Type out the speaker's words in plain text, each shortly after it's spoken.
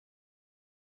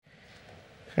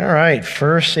All right,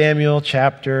 1 Samuel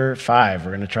chapter 5.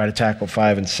 We're going to try to tackle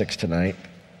 5 and 6 tonight.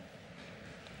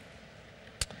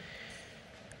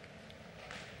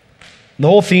 The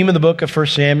whole theme of the book of 1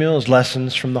 Samuel is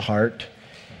lessons from the heart.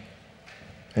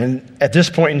 And at this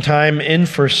point in time in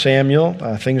 1 Samuel,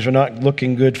 things are not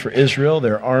looking good for Israel.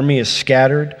 Their army is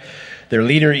scattered. Their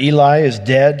leader Eli is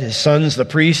dead. His sons, the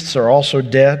priests, are also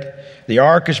dead. The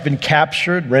ark has been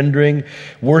captured, rendering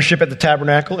worship at the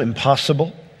tabernacle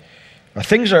impossible.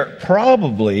 Things are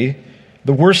probably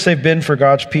the worst they've been for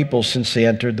God's people since they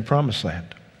entered the Promised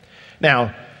Land.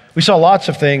 Now, we saw lots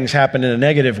of things happen in a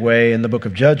negative way in the book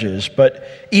of Judges, but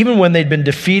even when they'd been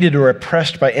defeated or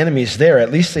oppressed by enemies there,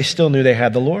 at least they still knew they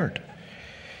had the Lord.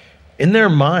 In their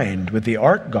mind, with the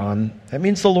ark gone, that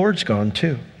means the Lord's gone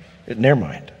too, in their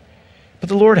mind. But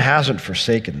the Lord hasn't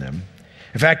forsaken them.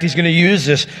 In fact, he's going to use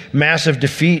this massive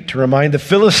defeat to remind the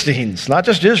Philistines, not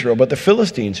just Israel, but the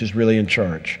Philistines who's really in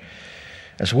charge,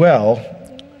 as well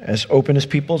as open his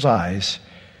people's eyes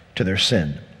to their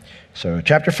sin. So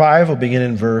chapter 5 will begin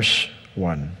in verse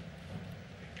 1.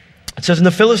 It says, "And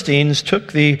the Philistines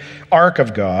took the ark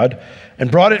of God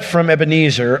and brought it from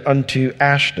Ebenezer unto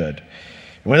Ashdod.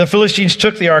 And when the Philistines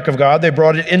took the ark of God, they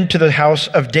brought it into the house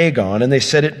of Dagon, and they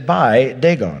set it by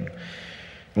Dagon.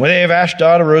 And when they of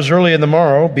Ashdod arose early in the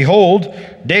morrow, behold,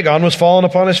 Dagon was fallen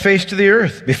upon his face to the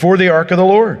earth before the ark of the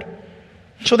Lord.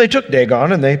 So they took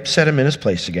Dagon, and they set him in his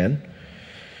place again.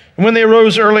 And when they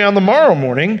arose early on the morrow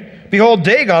morning, behold,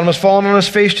 Dagon was fallen on his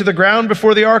face to the ground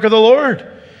before the ark of the Lord.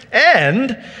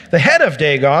 And the head of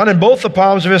Dagon and both the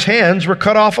palms of his hands were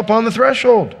cut off upon the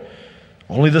threshold.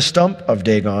 Only the stump of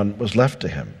Dagon was left to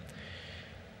him.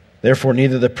 Therefore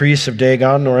neither the priests of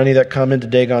Dagon nor any that come into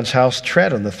Dagon's house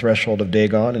tread on the threshold of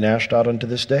Dagon in Ashdod unto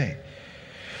this day.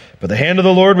 But the hand of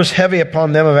the Lord was heavy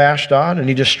upon them of Ashdod, and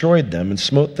he destroyed them and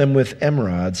smote them with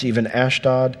emerods, even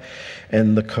Ashdod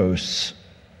and the coasts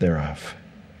thereof."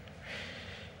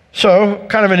 So,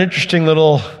 kind of an interesting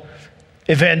little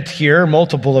event here,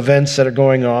 multiple events that are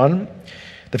going on.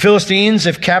 The Philistines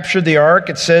have captured the ark.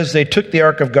 It says they took the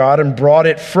ark of God and brought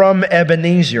it from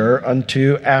Ebenezer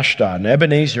unto Ashdod. And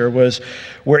Ebenezer was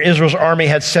where Israel's army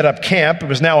had set up camp. It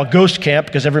was now a ghost camp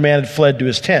because every man had fled to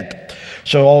his tent.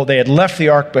 So they had left the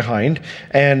ark behind,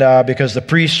 and because the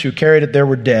priests who carried it there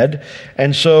were dead.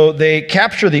 And so they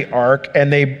capture the ark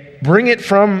and they bring it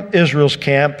from Israel's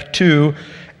camp to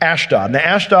Ashdod. Now,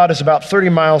 Ashdod is about 30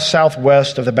 miles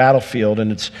southwest of the battlefield,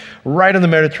 and it's right on the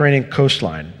Mediterranean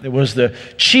coastline. It was the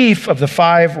chief of the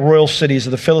 5 royal cities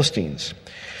of the Philistines.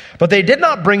 But they did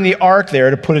not bring the ark there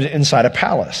to put it inside a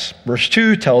palace. Verse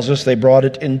 2 tells us they brought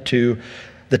it into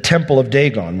the temple of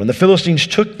Dagon. When the Philistines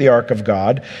took the ark of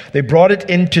God, they brought it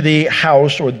into the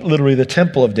house, or literally the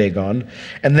temple of Dagon,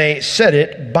 and they set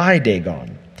it by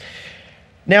Dagon.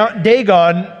 Now,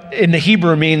 Dagon in the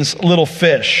Hebrew means little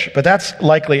fish, but that's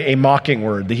likely a mocking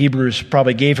word. The Hebrews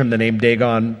probably gave him the name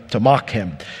Dagon to mock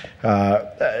him.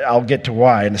 I'll get to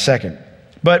why in a second.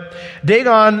 But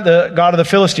Dagon, the god of the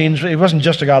Philistines, he wasn't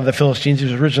just a god of the Philistines. He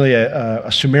was originally a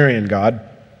Sumerian god,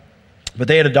 but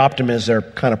they had adopted him as their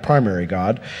kind of primary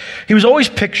god. He was always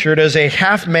pictured as a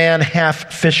half-man,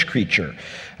 half-fish creature.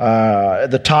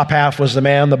 The top half was the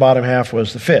man, the bottom half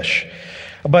was the fish.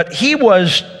 But he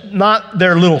was not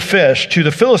their little fish. To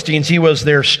the Philistines, he was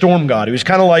their storm god. He was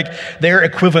kind of like their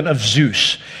equivalent of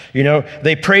Zeus. You know,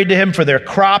 they prayed to him for their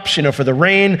crops, for the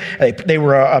rain. They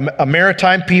were a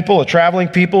maritime people, a traveling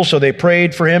people, so they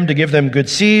prayed for him to give them good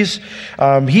seas.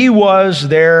 He was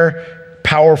their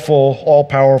powerful,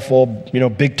 all-powerful,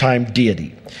 big-time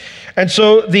deity. And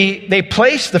so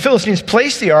the Philistines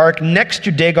placed the ark next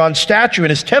to Dagon's statue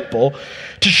in his temple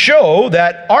to show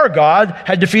that our God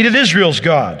had defeated Israel's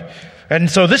God. And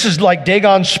so this is like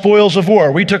Dagon's spoils of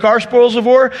war. We took our spoils of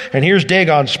war, and here's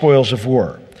Dagon's spoils of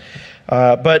war.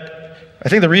 But I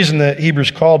think the reason that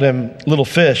Hebrews called him little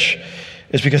fish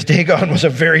is because Dagon was a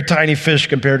very tiny fish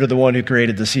compared to the one who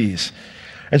created the seas.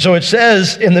 And so it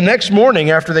says, in the next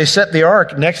morning after they set the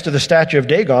ark next to the statue of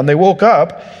Dagon, they woke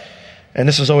up, and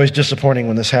this is always disappointing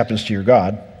when this happens to your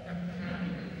God.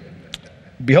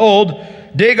 Behold,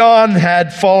 Dagon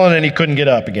had fallen and he couldn't get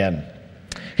up again.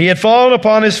 He had fallen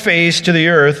upon his face to the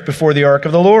earth before the ark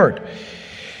of the Lord.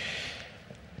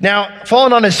 Now,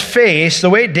 fallen on his face, the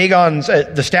way Dagon's,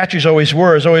 the statues always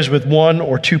were, is always with 1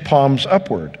 or 2 palms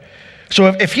upward. So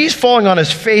if he's falling on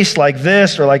his face like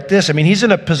this or like this, he's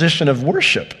in a position of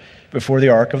worship before the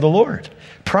ark of the Lord.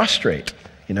 Prostrate,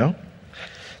 the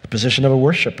position of a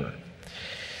worshiper.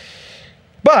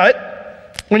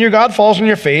 But when your God falls on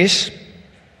your face,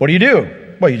 what do?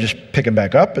 Well, you just pick him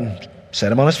back up and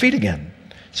set him on his feet again.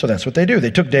 So that's what they do.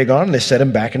 They took Dagon and they set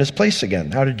him back in his place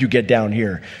again. How did you get down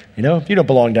here? You don't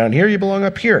belong down here, you belong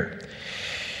up here.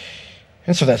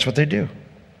 And so that's what they do.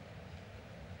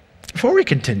 Before we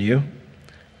continue,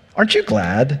 aren't you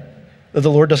glad that the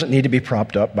Lord doesn't need to be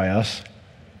propped up by us?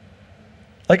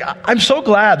 Like, I'm so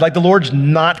glad, like, the Lord's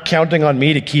not counting on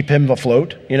me to keep him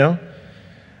afloat,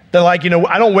 That, like,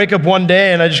 I don't wake up one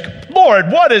day and I just,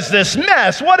 Lord, what is this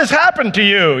mess? What has happened to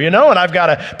you? And I've got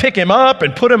to pick him up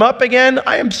and put him up again.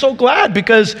 I am so glad,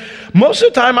 because most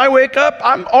of the time I wake up,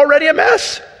 I'm already a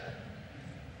mess.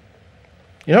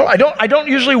 I don't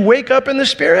usually wake up in the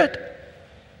Spirit.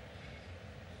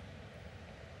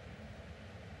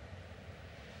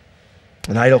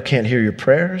 An idol can't hear your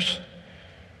prayers.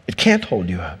 It can't hold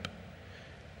you up.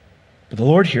 But the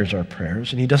Lord hears our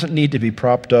prayers, and he doesn't need to be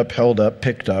propped up, held up,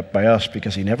 picked up by us,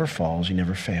 because he never falls, he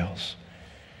never fails.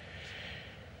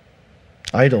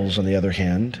 Idols, on the other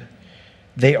hand,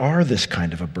 they are this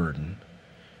kind of a burden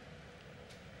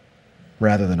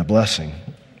rather than a blessing.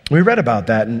 We read about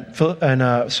that in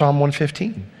Psalm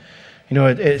 115.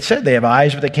 It said they have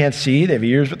eyes but they can't see, they have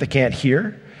ears but they can't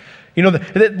hear.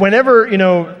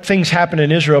 Whenever, things happen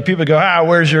in Israel, people go,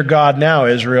 where's your God now,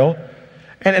 Israel?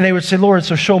 And they would say, Lord,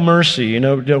 so show mercy,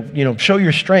 show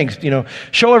your strength,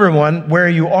 show everyone where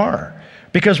you are.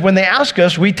 Because when they ask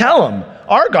us, we tell them,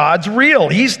 our God's real.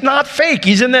 He's not fake.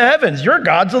 He's in the heavens. Your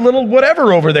God's a little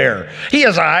whatever over there. He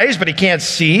has eyes, but he can't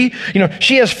see.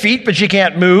 She has feet, but she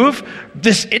can't move.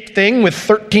 This it thing with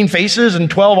 13 faces and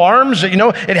 12 arms,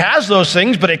 it has those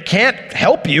things, but it can't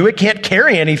help you. It can't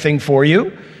carry anything for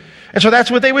you. And so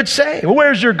that's what they would say. Well,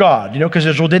 where's your God? Because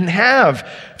Israel didn't have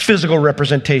physical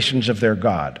representations of their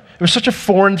God. It was such a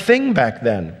foreign thing back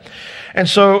then. And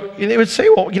so they would say,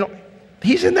 well,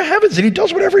 he's in the heavens and he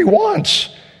does whatever he wants.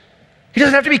 He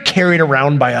doesn't have to be carried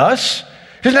around by us.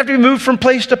 He doesn't have to be moved from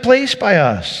place to place by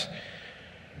us.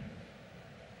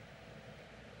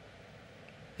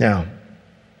 Now,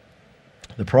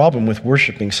 the problem with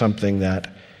worshiping something that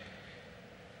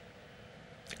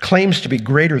claims to be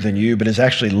greater than you, but is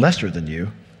actually lesser than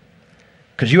you,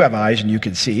 because you have eyes and you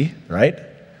can see, right?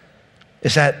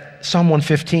 Is that Psalm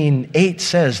 115:8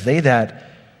 says, they that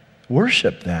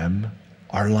worship them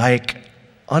are like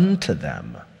unto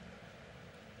them.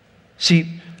 See,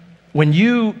 when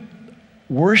you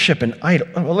worship an idol,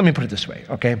 well, let me put it this way,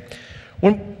 okay?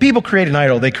 When people create an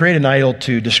idol, they create an idol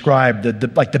to describe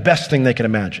the best thing they can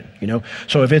imagine,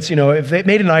 So if it's, if they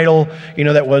made an idol,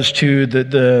 that was to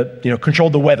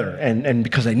control the weather and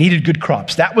because they needed good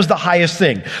crops, that was the highest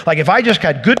thing. Like if I just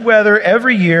had good weather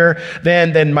every year,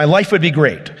 then my life would be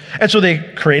great. And so they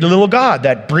create a little god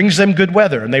that brings them good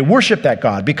weather, and they worship that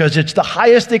god because it's the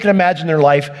highest they can imagine their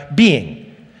life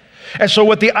being. And so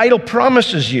what the idol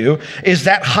promises you is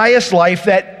that highest life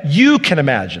that you can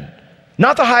imagine.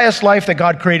 Not the highest life that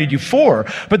God created you for,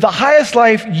 but the highest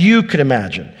life you could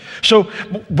imagine. So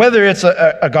whether it's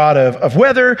a God of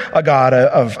weather, a God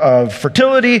of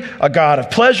fertility, a God of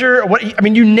pleasure,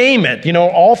 you name it,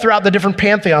 all throughout the different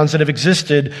pantheons that have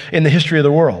existed in the history of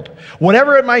the world.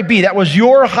 Whatever it might be, that was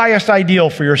your highest ideal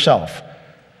for yourself.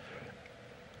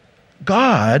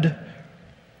 God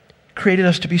created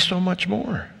us to be so much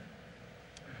more.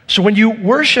 So when you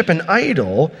worship an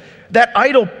idol, that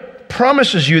idol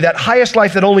promises you that highest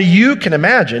life that only you can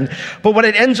imagine, but what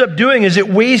it ends up doing is it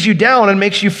weighs you down and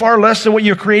makes you far less than what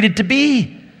you're created to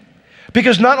be.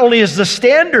 Because not only has the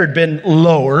standard been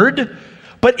lowered,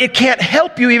 but it can't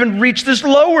help you even reach this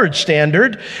lowered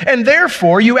standard, and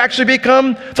therefore you actually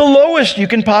become the lowest you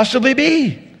can possibly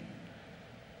be.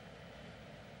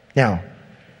 Now,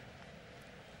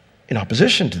 in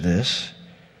opposition to this,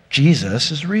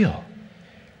 Jesus is real.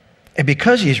 And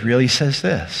because he's real, he says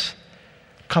this,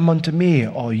 come unto me,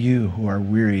 all you who are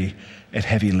weary and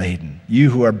heavy laden, you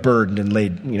who are burdened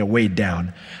and weighed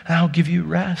down, and I'll give you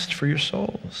rest for your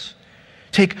souls.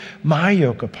 Take my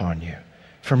yoke upon you,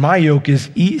 for my yoke is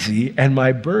easy and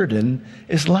my burden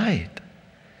is light.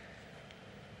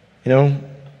 How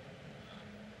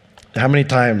many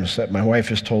times that my wife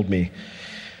has told me,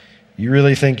 you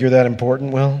really think you're that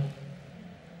important? Well,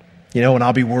 and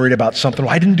I'll be worried about something.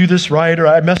 Well, I didn't do this right, or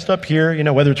I messed up here,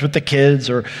 whether it's with the kids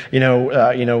or,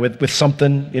 with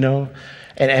something,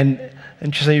 and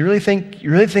she'll say, you really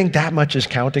think that much is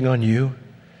counting on you?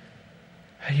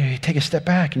 And you take a step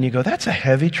back and you go, that's a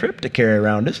heavy trip to carry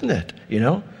around, isn't it? It's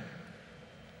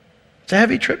a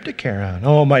heavy trip to carry around.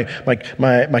 Oh,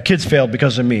 my kids failed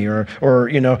because of me, or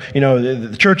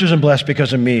the church isn't blessed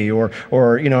because of me, or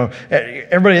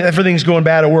everything's going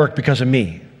bad at work because of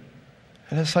me.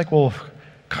 And it's like, well,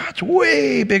 God's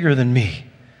way bigger than me.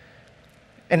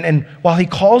 And while he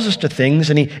calls us to things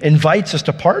and he invites us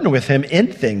to partner with him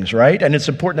in things, right? And it's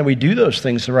important that we do those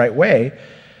things the right way.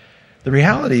 The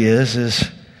reality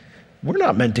is we're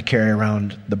not meant to carry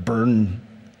around the burden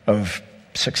of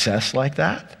success like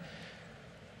that.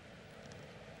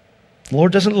 The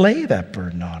Lord doesn't lay that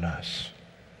burden on us.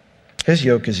 His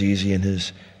yoke is easy and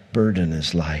his burden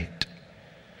is light.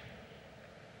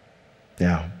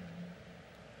 Now,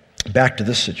 back to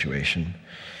this situation.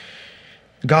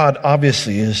 God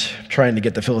obviously is trying to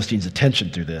get the Philistines' attention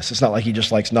through this. It's not like he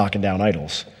just likes knocking down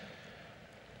idols.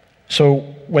 So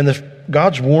when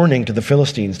God's warning to the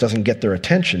Philistines doesn't get their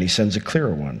attention, he sends a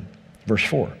clearer one. Verse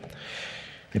 4.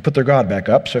 They put their God back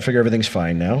up, so I figure everything's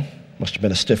fine now. Must have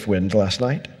been a stiff wind last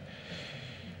night.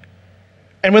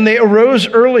 And when they arose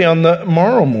early on the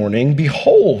morrow morning,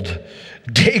 behold,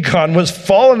 Dagon was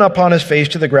fallen upon his face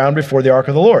to the ground before the ark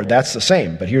of the Lord. That's the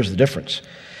same, but here's the difference.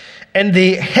 And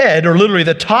the head, or literally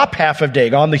the top half of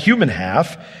Dagon, the human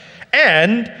half,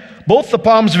 and both the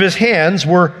palms of his hands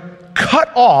were cut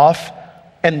off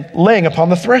and laying upon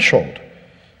the threshold.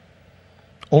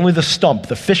 Only the stump,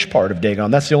 the fish part of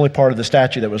Dagon, that's the only part of the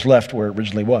statue that was left where it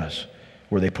originally was,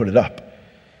 where they put it up.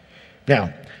 Now,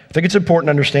 I think it's important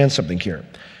to understand something here.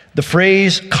 The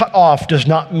phrase cut off does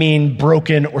not mean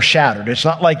broken or shattered. It's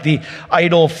not like the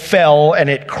idol fell and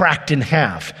it cracked in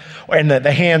half, and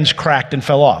the hands cracked and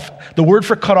fell off. The word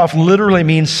for cut off literally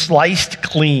means sliced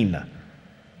clean.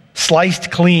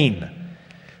 Sliced clean.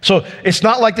 So it's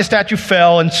not like the statue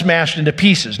fell and smashed into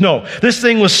pieces. No, this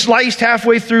thing was sliced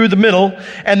halfway through the middle,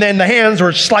 and then the hands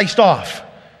were sliced off.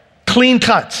 Clean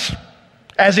cuts.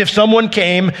 As if someone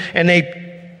came and they,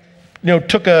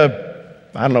 took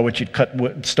I don't know what you'd cut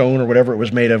wood, stone or whatever it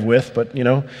was made of with, but,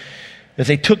 if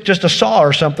they took just a saw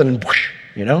or something and whoosh,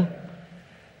 and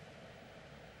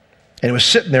it was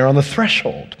sitting there on the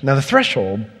threshold. Now, the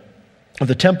threshold of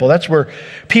the temple, that's where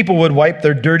people would wipe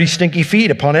their dirty, stinky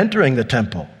feet upon entering the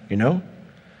temple, And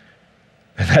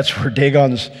that's where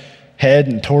Dagon's head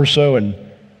and torso and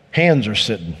hands are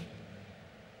sitting.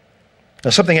 Now,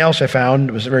 something else I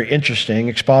found was very interesting.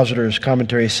 Expositor's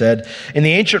commentary said, in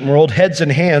the ancient world, heads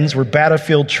and hands were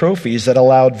battlefield trophies that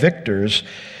allowed victors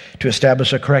to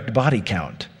establish a correct body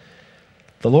count.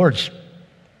 The Lord's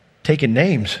taking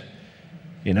names,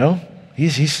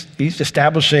 He's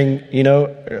establishing,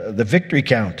 the victory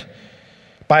count.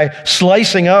 By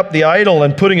slicing up the idol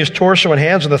and putting his torso and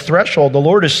hands on the threshold, the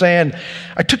Lord is saying,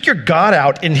 I took your God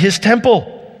out in his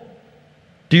temple.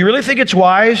 Do you really think it's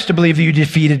wise to believe that you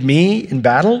defeated me in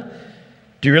battle?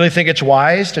 Do you really think it's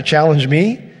wise to challenge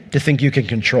me, to think you can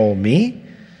control me?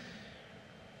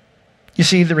 You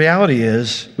see, the reality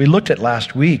is, we looked at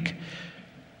last week,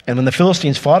 and when the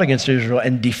Philistines fought against Israel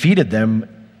and defeated them,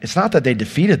 it's not that they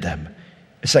defeated them,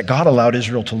 it's that God allowed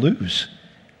Israel to lose.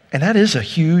 And that is a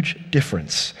huge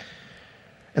difference.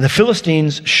 And the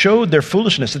Philistines showed their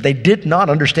foolishness, that they did not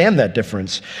understand that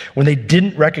difference when they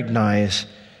didn't recognize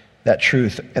that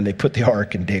truth, and they put the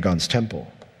ark in Dagon's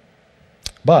temple.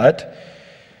 But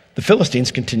the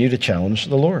Philistines continue to challenge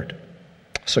the Lord.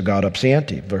 So God ups the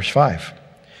ante. Verse 5.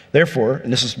 Therefore,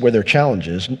 and this is where their challenge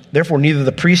is, therefore neither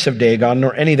the priests of Dagon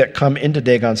nor any that come into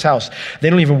Dagon's house,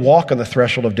 they don't even walk on the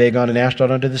threshold of Dagon and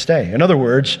Ashdod unto this day. In other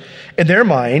words, in their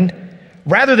mind,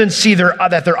 rather than see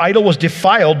that their idol was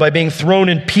defiled by being thrown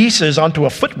in pieces onto a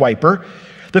foot wiper,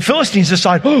 the Philistines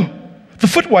decide, the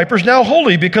foot wiper is now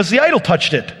holy because the idol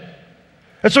touched it.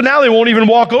 And so now they won't even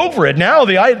walk over it. Now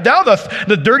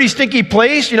the dirty, stinky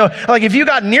place, like if you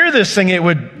got near this thing,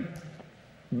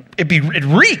 it'd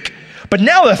reek. But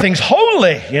now the thing's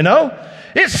holy,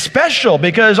 It's special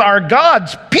because our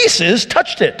God's pieces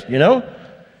touched it,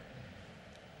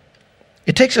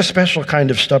 It takes a special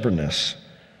kind of stubbornness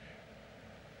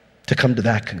to come to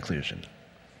that conclusion.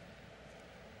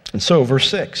 And so, verse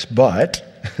 6, but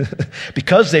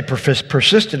because they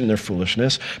persisted in their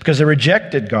foolishness, because they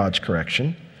rejected God's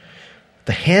correction,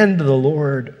 the hand of the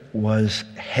Lord was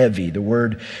heavy. The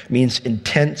word means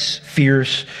intense,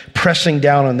 fierce, pressing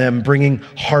down on them, bringing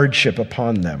hardship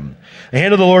upon them. The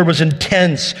hand of the Lord was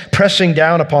intense, pressing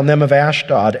down upon them of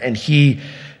Ashdod, and he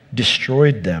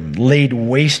destroyed them, laid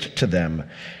waste to them.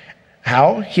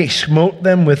 How? He smote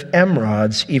them with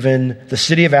emerods, even the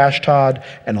city of Ashdod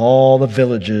and all the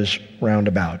villages round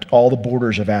about, all the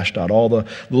borders of Ashdod, all the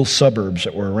little suburbs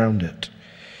that were around it.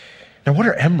 Now, what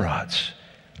are emerods?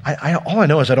 All I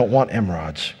know is I don't want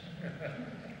emerods.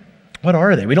 What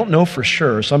are they? We don't know for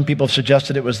sure. Some people have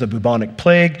suggested it was the bubonic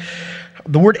plague.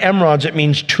 The word emerods, it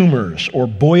means tumors or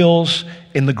boils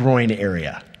in the groin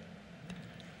area.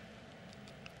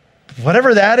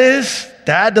 Whatever that is,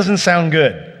 that doesn't sound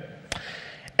good.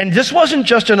 And this wasn't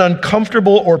just an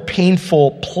uncomfortable or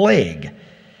painful plague.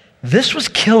 This was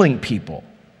killing people.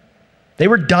 They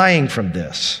were dying from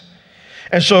this.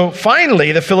 And so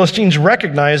finally, the Philistines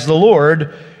recognized the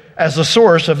Lord as the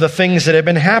source of the things that had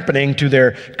been happening to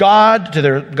their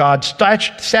God's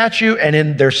statue, and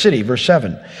in their city. Verse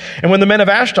 7. And when the men of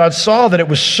Ashdod saw that it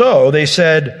was so, they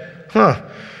said,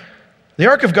 the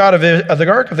ark of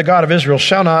the God of Israel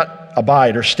shall not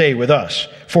abide or stay with us,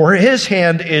 for his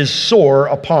hand is sore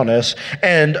upon us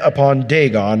and upon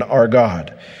Dagon our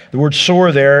God. The word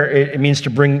sore there, it means to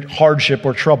bring hardship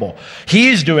or trouble.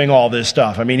 He's doing all this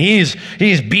stuff. I mean, he's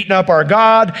beating up our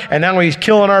God, and now he's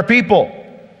killing our people.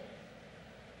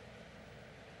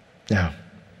 Now,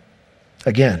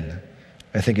 again,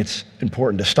 I think it's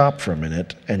important to stop for a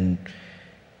minute and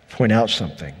point out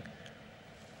something.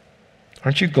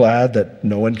 Aren't you glad that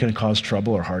no one can cause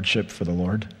trouble or hardship for the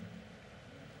Lord?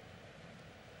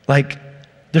 Like,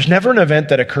 there's never an event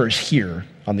that occurs here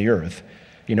on the earth,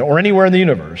 or anywhere in the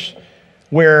universe,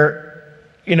 where,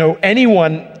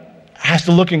 anyone has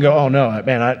to look and go, oh no,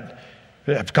 man,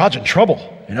 God's in trouble,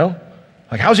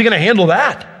 Like, how's he going to handle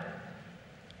that?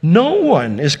 No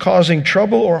one is causing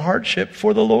trouble or hardship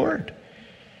for the Lord.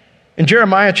 In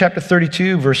Jeremiah chapter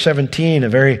 32, verse 17, a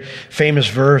very famous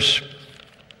verse,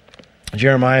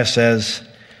 Jeremiah says,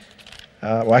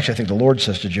 actually I think the Lord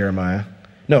says to Jeremiah,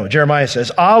 Jeremiah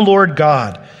says, Ah, Lord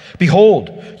God,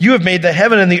 behold, you have made the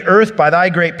heaven and the earth by thy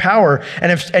great power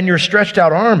and your stretched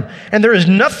out arm, and there is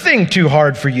nothing too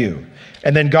hard for you.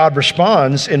 And then God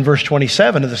responds in verse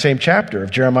 27 of the same chapter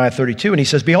of Jeremiah 32, and he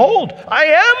says, Behold, I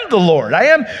am the Lord. I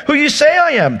am who you say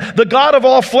I am, the God of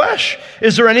all flesh.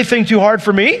 Is there anything too hard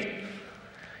for me?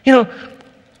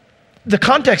 The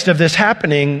context of this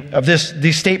happening, of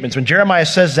these statements, when Jeremiah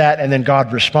says that and then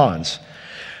God responds,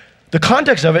 the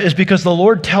context of it is because the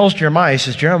Lord tells Jeremiah, he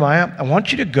says, Jeremiah, I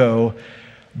want you to go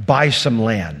buy some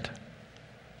land.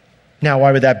 Now,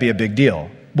 why would that be a big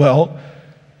deal? Well,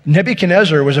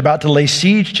 Nebuchadnezzar was about to lay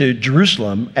siege to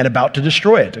Jerusalem and about to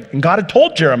destroy it. And God had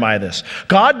told Jeremiah this.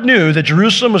 God knew that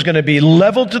Jerusalem was going to be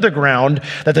leveled to the ground,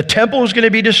 that the temple was going to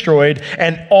be destroyed,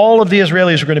 and all of the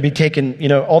Israelis were going to be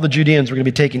taken, all the Judeans were going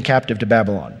to be taken captive to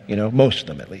Babylon, most of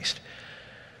them at least.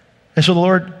 And so the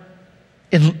Lord,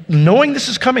 in knowing this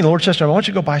is coming, the Lord says to him, I want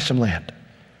you to go buy some land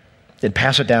and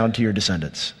pass it down to your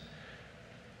descendants.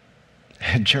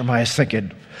 And Jeremiah's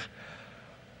thinking,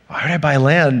 why would I buy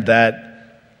land that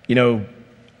I'm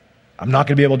not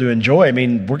going to be able to enjoy? I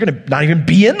mean, we're going to not even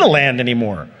be in the land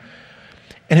anymore.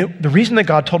 And the reason that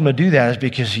God told him to do that is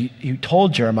because he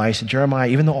told Jeremiah, he said, Jeremiah,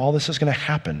 even though all this is going to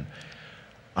happen,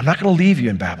 I'm not going to leave you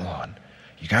in Babylon.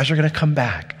 You guys are going to come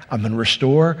back. I'm going to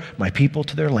restore my people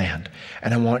to their land.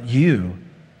 And I want you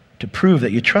to prove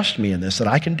that you trust me in this, that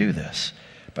I can do this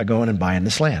by going and buying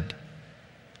this land.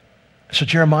 So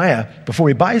Jeremiah, before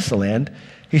he buys the land,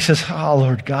 he says, oh,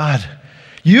 Lord God,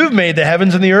 you've made the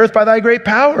heavens and the earth by thy great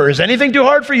power. Is anything too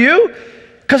hard for you?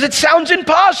 Because it sounds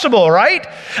impossible, right?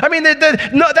 I mean,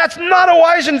 no, that's not a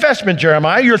wise investment,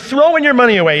 Jeremiah. You're throwing your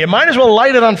money away. You might as well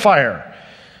light it on fire.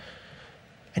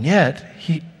 And yet,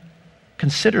 he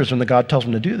considers when the God tells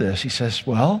him to do this, he says,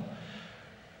 well,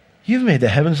 you've made the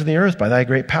heavens and the earth by thy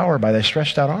great power, by thy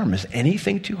stretched out arm. Is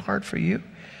anything too hard for you?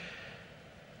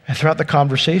 And throughout the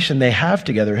conversation they have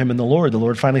together, him and the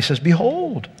Lord finally says,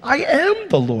 behold, I am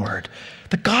the Lord,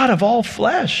 the God of all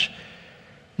flesh.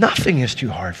 Nothing is too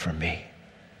hard for me.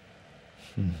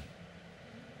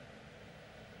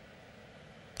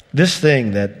 This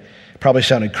thing that probably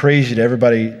sounded crazy to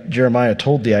everybody Jeremiah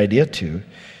told the idea to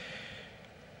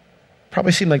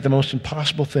probably seemed like the most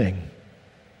impossible thing.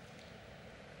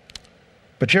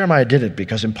 But Jeremiah did it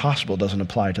because impossible doesn't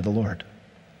apply to the Lord.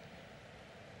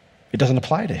 It doesn't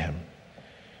apply to him.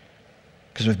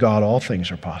 Because with God, all things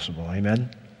are possible.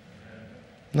 Amen?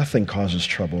 Nothing causes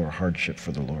trouble or hardship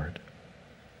for the Lord.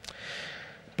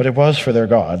 But it was for their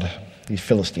God, the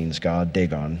Philistines' god,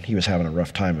 Dagon. He was having a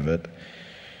rough time of it.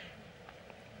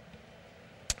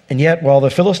 And yet, while the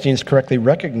Philistines correctly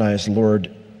recognized the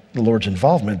Lord's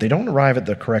involvement, they don't arrive at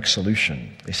the correct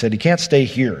solution. They said, he can't stay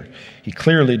here. He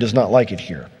clearly does not like it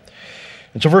here.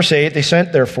 And so verse 8, they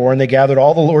sent therefore, and they gathered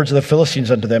all the lords of the Philistines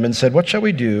unto them and said, what shall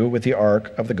we do with the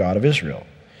ark of the God of Israel?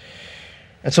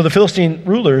 And so the Philistine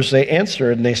rulers, they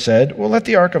answered and they said, well, let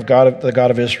the ark of the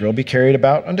God of Israel be carried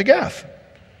about unto Gath.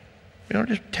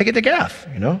 Just take it to Gath,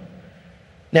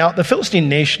 Now, the Philistine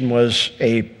nation was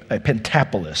a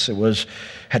pentapolis. It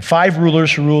had 5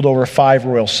 rulers who ruled over 5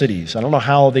 royal cities. I don't know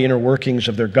how the inner workings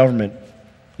of their government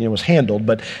was handled,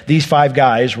 but these 5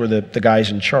 guys were the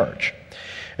guys in charge.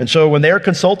 And so when they were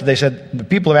consulted, they said, the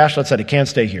people of Ashdod said, it can't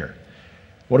stay here.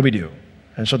 What do we do?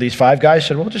 And so these 5 guys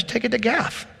said, well, just take it to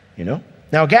Gath,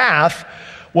 Now, Gath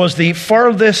was the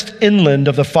farthest inland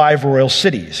of the 5 royal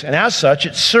cities. And as such,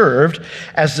 it served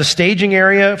as the staging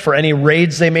area for any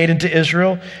raids they made into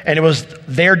Israel, and it was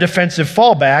their defensive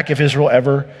fallback if Israel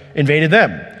ever invaded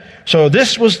them. So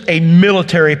this was a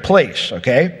military place,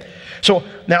 okay? So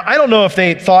now I don't know if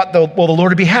they thought, the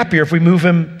Lord would be happier if we move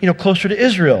him, closer to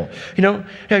Israel.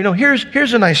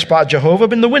 Here's a nice spot, Jehovah,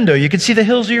 up in the window. You can see the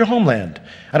hills of your homeland.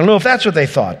 I don't know if that's what they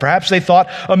thought. Perhaps they thought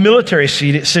a military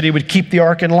city would keep the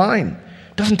ark in line.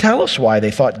 It doesn't tell us why they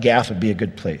thought Gath would be a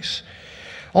good place.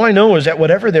 All I know is that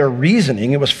whatever their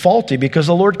reasoning, it was faulty because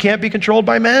the Lord can't be controlled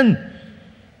by men.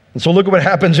 And so look at what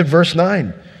happens in verse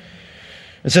 9.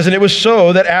 It says, "And it was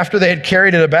so that after they had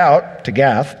carried it about to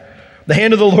Gath, the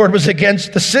hand of the Lord was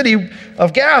against the city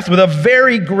of Gath with a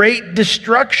very great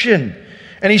destruction.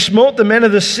 And he smote the men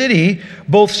of the city,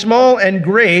 both small and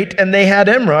great, and they had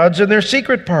emerods in their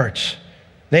secret parts."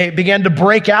 They began to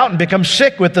break out and become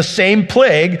sick with the same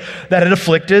plague that had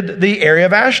afflicted the area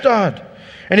of Ashdod.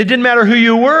 And it didn't matter who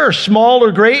you were, small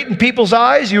or great in people's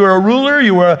eyes. You were a ruler,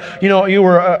 you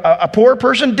were a poor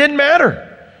person, didn't matter.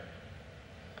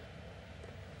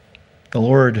 The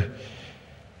Lord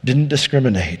didn't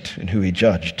discriminate in who he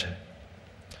judged.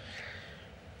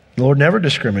 The Lord never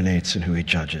discriminates in who he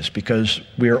judges because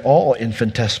we are all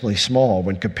infinitesimally small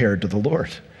when compared to the Lord,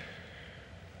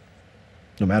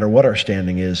 no matter what our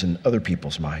standing is in other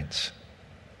people's minds.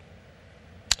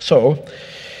 So,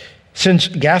 since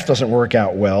Gath doesn't work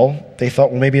out well, they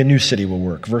thought, well, maybe a new city will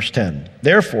work. Verse 10,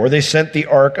 "Therefore they sent the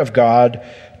ark of God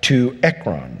to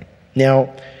Ekron." Now,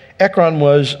 Ekron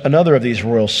was another of these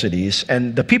royal cities,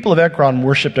 and the people of Ekron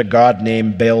worshipped a god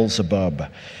named Beelzebub.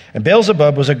 And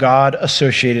Beelzebub was a god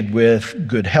associated with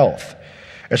good health.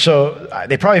 And so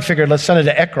they probably figured, let's send it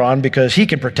to Ekron because he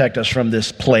can protect us from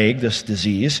this plague, this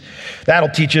disease. That'll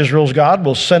teach Israel's God.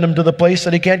 We'll send him to the place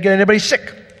that he can't get anybody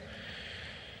sick.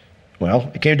 Well,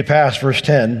 it came to pass, verse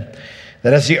 10,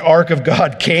 that as the ark of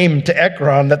God came to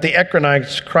Ekron, that the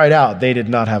Ekronites cried out. They did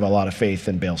not have a lot of faith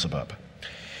in Beelzebub.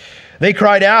 They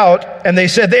cried out, and they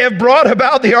said, "They have brought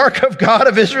about the ark of God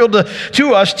of Israel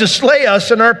to us to slay us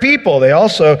and our people." They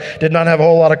also did not have a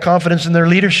whole lot of confidence in their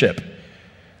leadership.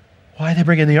 Why are they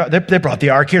bringing the ark? They brought the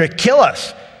ark here to kill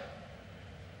us.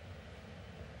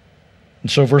 And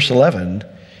so verse 11,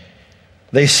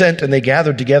 they sent and they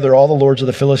gathered together all the lords of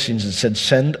the Philistines and said,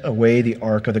 "Send away the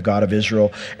ark of the God of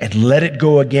Israel and let it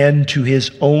go again to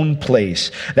his own place,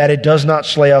 that it does not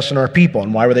slay us and our people."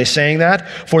 And why were they saying that?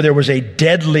 For there was a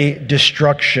deadly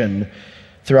destruction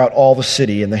throughout all the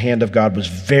city, and the hand of God was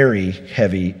very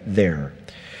heavy there.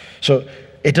 So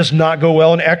it does not go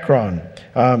well in Ekron.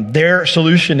 Their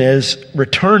solution is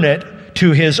return it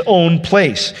to his own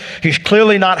place. He's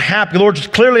clearly not happy. The Lord's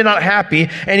clearly not happy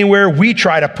anywhere we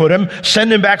try to put him.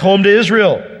 Send him back home to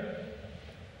Israel.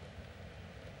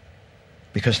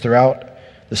 Because throughout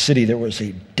the city there was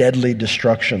a deadly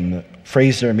destruction. The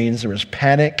phrase there means there was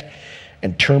panic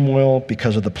and turmoil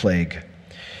because of the plague.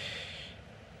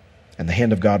 And the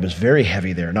hand of God was very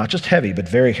heavy there. Not just heavy, but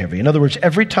very heavy. In other words,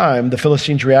 every time the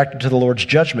Philistines reacted to the Lord's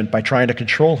judgment by trying to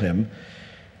control him,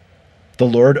 the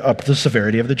Lord upped the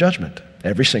severity of the judgment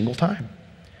every single time.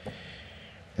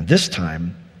 And this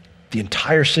time, the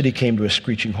entire city came to a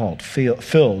screeching halt,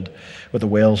 filled with the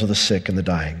wails of the sick and the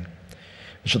dying.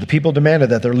 And so the people demanded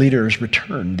that their leaders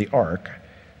return the ark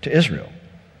to Israel.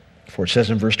 For it says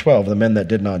in verse 12, "The men that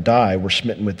did not die were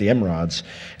smitten with the emerods,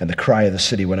 and the cry of the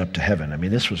city went up to heaven." I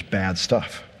mean, this was bad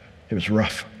stuff. It was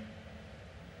rough.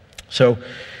 So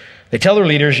they tell their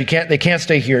leaders, they can't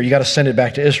stay here. You got to send it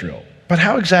back to Israel. But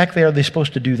how exactly are they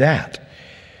supposed to do that?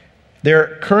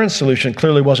 Their current solution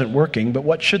clearly wasn't working, but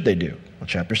what should they do? Well,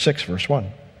 chapter 6, verse 1.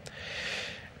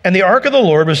 "And the ark of the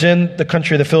Lord was in the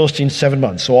country of the Philistines 7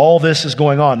 months." So all this is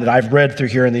going on that I've read through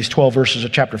here in these 12 verses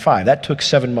of chapter 5. That took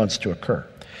 7 months to occur.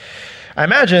 I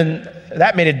imagine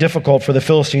that made it difficult for the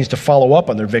Philistines to follow up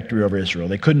on their victory over Israel.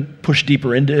 They couldn't push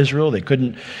deeper into Israel. They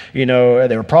couldn't, they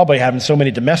were probably having so many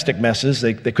domestic messes,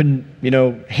 they couldn't,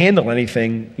 handle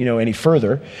anything, any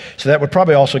further. So that would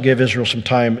probably also give Israel some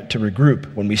time to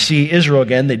regroup. When we see Israel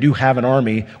again, they do have an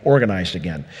army organized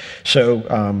again.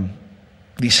 So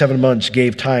these 7 months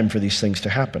gave time for these things to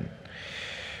happen.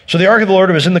 So the ark of the Lord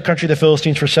was in the country of the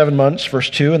Philistines for 7 months, verse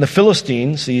 2. And the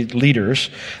Philistines, the leaders,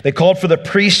 they called for the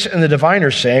priests and the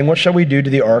diviners, saying, "What shall we do to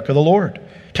the ark of the Lord?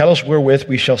 Tell us wherewith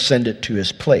we shall send it to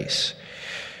his place."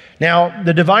 Now,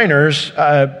 the diviners,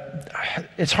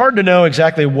 it's hard to know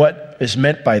exactly what is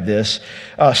meant by this.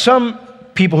 Some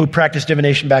people who practiced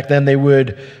divination back then, they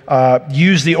would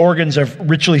use the organs of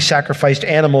ritually sacrificed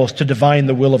animals to divine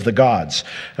the will of the gods.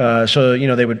 So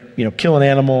they would, kill an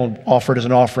animal, offer it as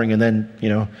an offering, and then,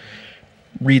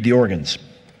 read the organs.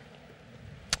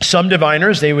 Some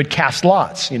diviners, they would cast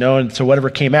lots, and so whatever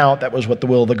came out, that was what the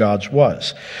will of the gods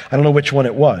was. I don't know which one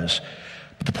it was.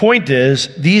 But the point is,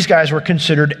 these guys were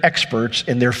considered experts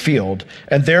in their field,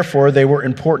 and therefore they were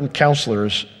important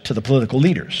counselors to the political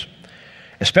leaders,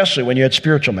 especially when you had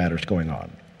spiritual matters going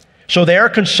on. So they are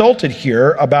consulted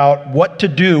here about what to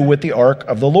do with the ark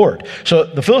of the Lord. So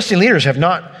the Philistine leaders have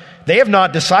not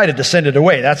decided to send it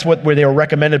away. That's where they were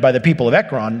recommended by the people of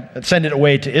Ekron, send it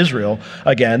away to Israel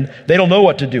again. They don't know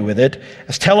what to do with it.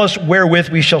 Tell us wherewith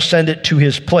we shall send it to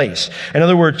his place. In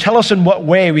other words, tell us in what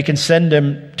way we can send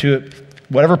him to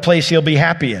whatever place he'll be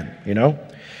happy in,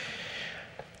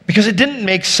 Because it didn't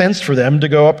make sense for them to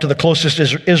go up to the closest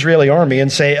Israeli army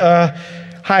and say,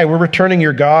 hi, we're returning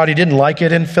your God. He didn't like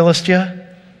it in Philistia.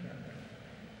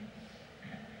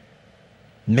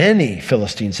 Many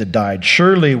Philistines had died.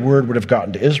 Surely word would have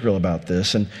gotten to Israel about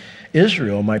this, and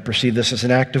Israel might perceive this as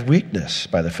an act of weakness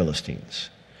by the Philistines.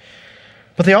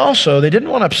 But they didn't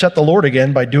want to upset the Lord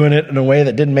again by doing it in a way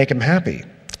that didn't make him happy.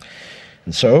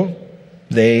 And so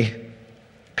they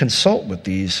consult with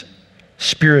these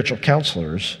spiritual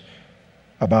counselors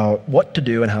about what to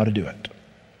do and how to do it.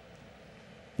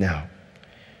 Now,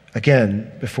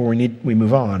 again, before we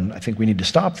move on, I think we need to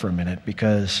stop for a minute,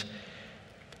 because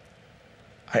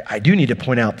I do need to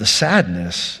point out the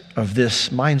sadness of this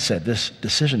mindset, this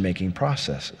decision-making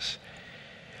processes.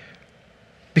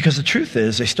 Because the truth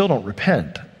is, they still don't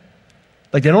repent.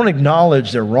 Like, they don't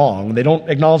acknowledge they're wrong. They don't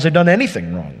acknowledge they've done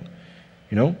anything wrong.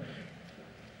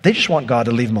 They just want God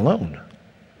to leave them alone.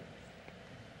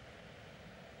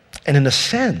 And in a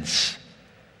sense,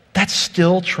 that's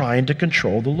still trying to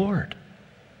control the Lord.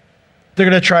 They're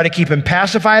going to try to keep him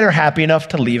pacified or happy enough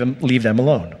to leave them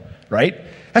alone, right?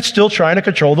 That's still trying to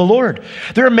control the Lord.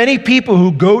 There are many people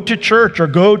who go to church or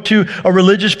go to a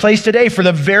religious place today for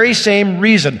the very same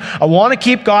reason. I want to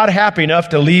keep God happy enough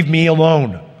to leave me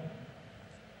alone.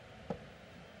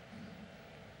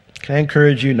 Can I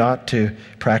encourage you not to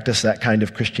practice that kind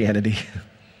of Christianity?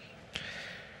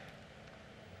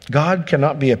 God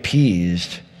cannot be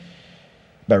appeased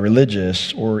by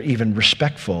religious or even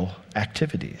respectful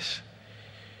activities.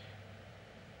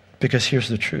 Because here's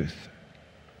the truth.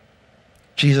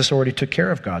 Jesus already took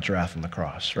care of God's wrath on the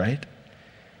cross, right?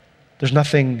 There's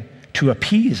nothing to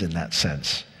appease in that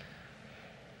sense.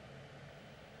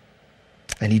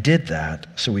 And he did that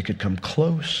so we could come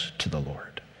close to the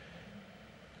Lord,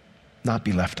 not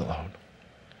be left alone,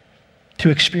 to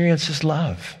experience his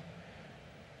love,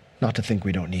 not to think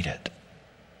we don't need it.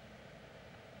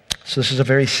 So this is a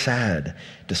very sad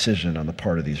decision on the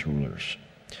part of these rulers.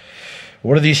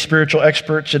 What do these spiritual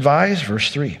experts advise?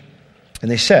 Verse 3. And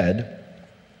they said,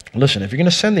 listen, if you're going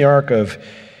to send the ark of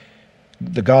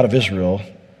the God of Israel,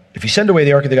 if you send away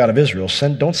the ark of the God of Israel,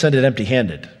 don't send it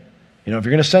empty-handed. If you're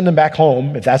going to send them back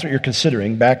home, if that's what you're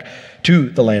considering, back to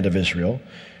the land of Israel,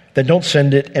 then don't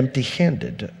send it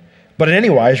empty-handed. But in any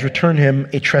wise, return him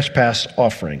a trespass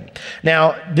offering.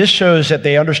 Now, this shows that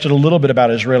they understood a little bit about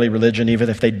Israeli religion, even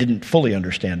if they didn't fully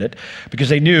understand it, because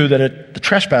they knew that the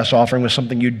trespass offering was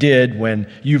something you did when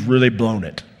you've really blown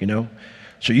it,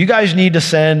 So you guys need to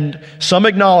send some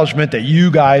acknowledgement that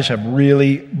you guys have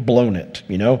really blown it,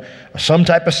 some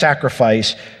type of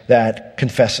sacrifice that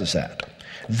confesses that.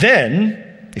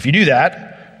 Then, if you do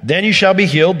that, then you shall be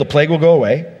healed, the plague will go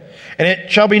away, and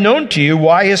it shall be known to you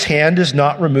why his hand is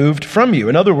not removed from you.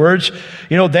 In other words,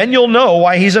 then you'll know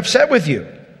why he's upset with you.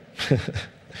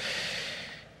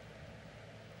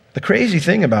 The crazy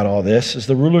thing about all this is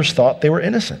the rulers thought they were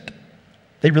innocent.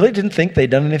 They really didn't think they'd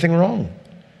done anything wrong.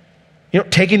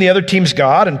 Taking the other team's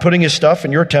God and putting his stuff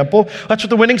in your temple, that's what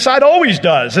the winning side always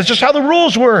does. That's just how the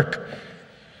rules work.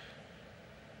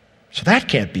 So that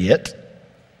can't be it.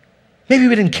 Maybe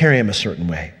we didn't carry him a certain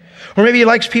way. Or maybe he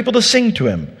likes people to sing to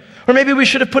him. Or maybe we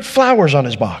should have put flowers on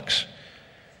his box.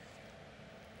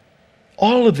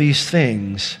 All of these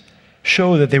things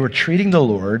show that they were treating the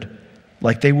Lord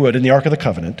like they would in the Ark of the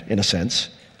Covenant, in a sense,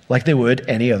 like they would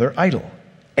any other idol,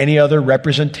 any other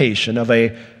representation of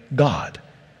a God.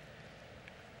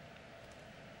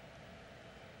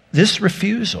 This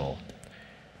refusal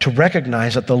to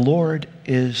recognize that the Lord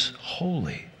is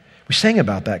holy. We sang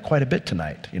about that quite a bit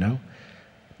tonight,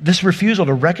 This refusal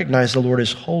to recognize the Lord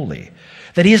is holy,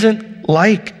 that he isn't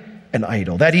like an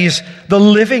idol, that he's the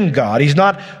living God. He's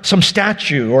not some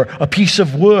statue or a piece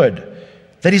of wood,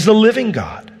 that he's the living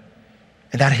God,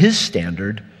 and that his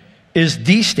standard is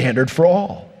the standard for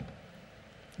all.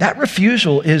 That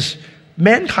refusal is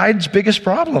mankind's biggest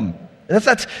problem.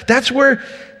 That's where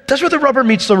the rubber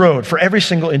meets the road for every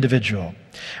single individual.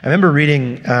 I remember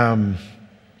reading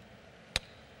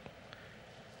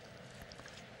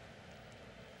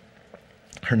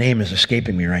Her name is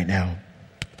escaping me right now.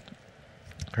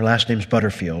 Her last name's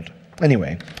Butterfield.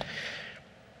 Anyway,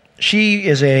 she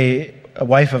is a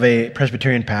wife of a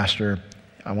Presbyterian pastor,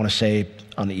 I want to say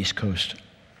on the East Coast,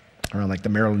 around like the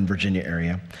Maryland, Virginia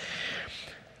area.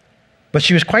 But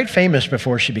she was quite famous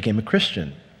before she became a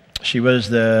Christian. She was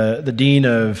the dean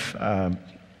of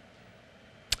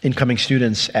incoming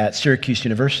students at Syracuse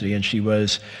University, and she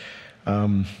was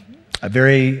a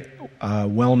very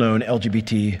well-known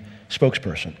LGBT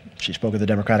spokesperson. She spoke at the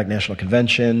Democratic National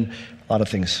Convention, a lot of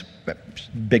things,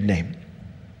 big name.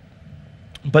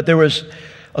 But there was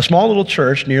a small little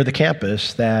church near the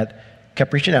campus that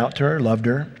kept reaching out to her, loved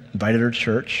her, invited her to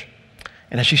church.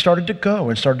 And as she started to go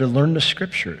and started to learn the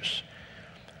scriptures,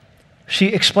 she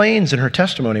explains in her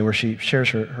testimony where she shares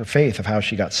her faith of how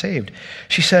she got saved.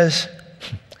 She says,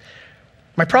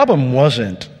 my problem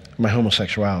wasn't my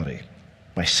homosexuality,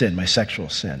 my sin, my sexual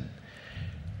sin.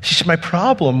 She said, my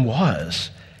problem was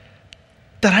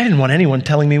that I didn't want anyone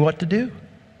telling me what to do.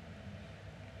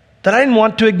 That I didn't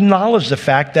want to acknowledge the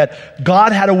fact that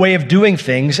God had a way of doing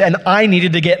things and I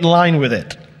needed to get in line with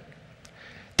it.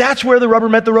 That's where the rubber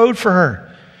met the road for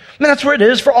her. And that's where it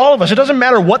is for all of us. It doesn't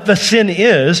matter what the sin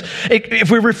is.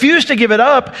 If we refuse to give it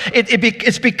up,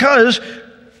 it's because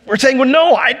we're saying, well,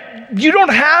 no, you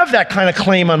don't have that kind of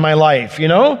claim on my life, you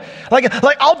know? Like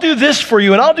I'll do this for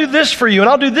you, and I'll do this for you, and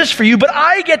I'll do this for you, but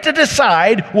I get to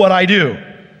decide what I do.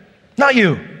 Not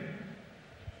you.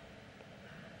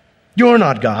 You're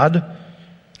not God.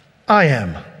 I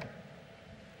am.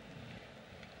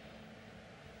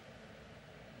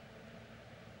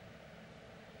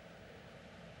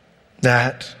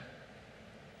 That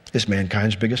is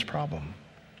mankind's biggest problem.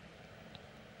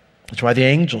 That's why the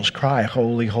angels cry,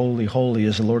 holy, holy, holy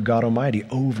is the Lord God Almighty,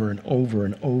 over and over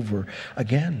and over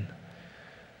again.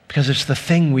 Because it's the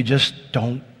thing we just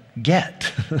don't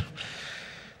get.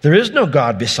 There is no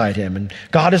God beside him, and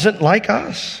God isn't like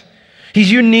us.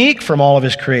 He's unique from all of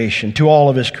his creation, to all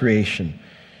of his creation.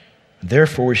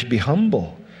 Therefore, we should be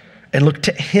humble and look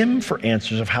to him for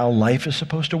answers of how life is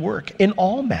supposed to work in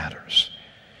all matters.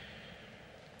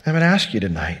 I'm going to ask you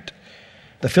tonight.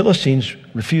 The Philistines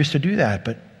refuse to do that,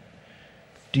 but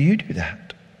do you do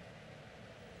that?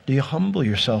 Do you humble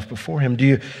yourself before him? Do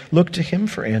you look to him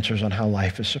for answers on how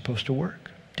life is supposed to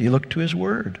work? Do you look to his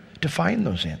word to find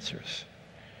those answers?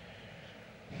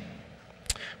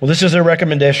 Well, this is their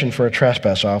recommendation for a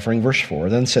trespass offering. Verse 4,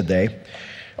 then said they,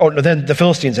 then the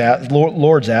Philistines asked,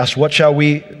 lords asked, what shall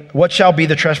be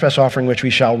the trespass offering which we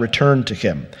shall return to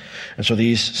him? And so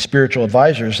these spiritual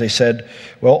advisors, they said,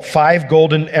 well, 5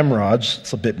 golden emerods.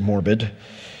 It's a bit morbid.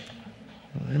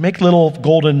 Make little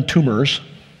golden tumors.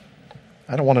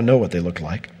 I don't want to know what they look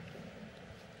like.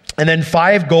 And then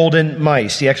 5 golden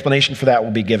mice. The explanation for that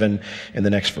will be given in the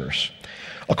next verse.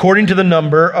 According to the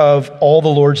number of all the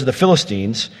lords of the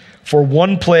Philistines, for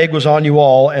 1 plague was on you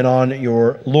all and on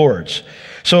your lords.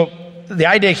 So the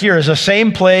idea here is the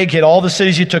same plague hit all the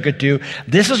cities you took it to.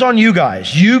 This is on you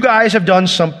guys. You guys have done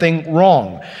something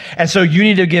wrong. And so you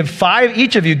need to give 5,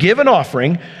 each of you give an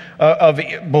offering of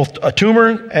both a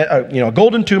tumor, a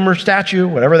golden tumor statue,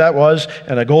 whatever that was,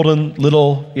 and a golden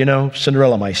little,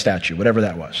 Cinderella mice statue, whatever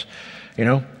that was,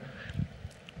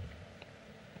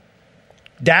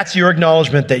 That's your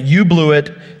acknowledgement that you blew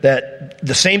it, that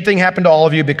the same thing happened to all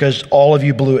of you because all of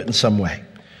you blew it in some way.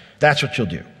 That's what you'll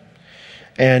do.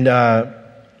 And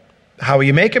how will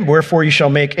you make them? Wherefore you shall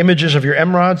make images of your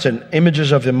emerods and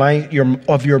images of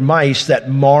your mice that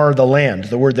mar the land.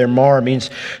 The word there, mar, means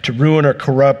to ruin or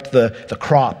corrupt the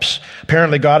crops.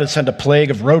 Apparently God had sent a plague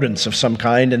of rodents of some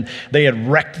kind, and they had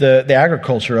wrecked the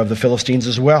agriculture of the Philistines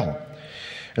as well.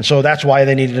 And so that's why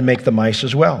they needed to make the mice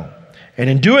as well. And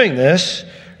in doing this,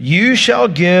 you shall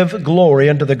give glory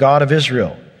unto the God of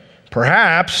Israel.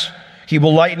 Perhaps he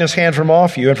will lighten his hand from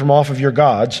off you and from off of your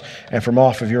gods and from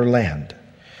off of your land.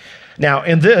 Now,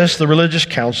 in this, the religious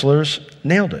counselors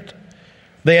nailed it.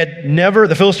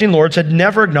 The Philistine lords had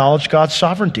never acknowledged God's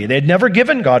sovereignty. They had never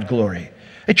given God glory.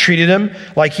 They treated him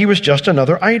like he was just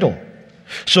another idol.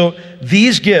 So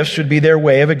these gifts would be their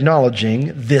way of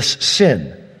acknowledging this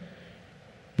sin.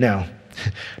 Now,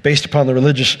 based upon the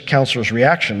religious counselors'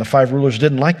 reaction, the 5 rulers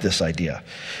didn't like this idea.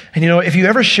 And if you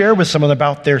ever share with someone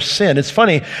about their sin, it's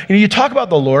funny, you talk about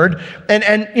the Lord,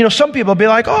 and some people will be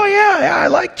like, oh yeah, I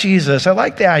like Jesus. I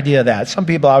like the idea of that. Some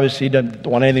people obviously don't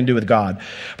want anything to do with God.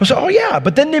 But so, oh yeah,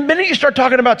 but then the minute you start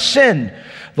talking about sin,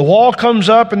 the wall comes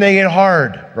up and they get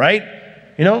hard, right?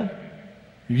 You don't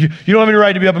have any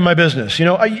right to be up in my business.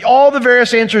 All the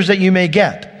various answers that you may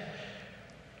get.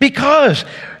 Because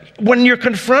when you're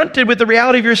confronted with the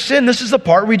reality of your sin, this is the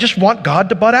part where we just want God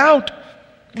to butt out.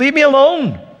 Leave me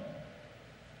alone.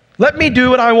 Let me do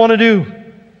what I want to do.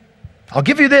 I'll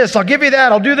give you this, I'll give you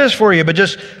that, I'll do this for you, but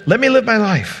just let me live my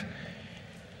life.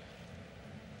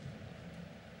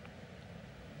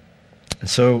 And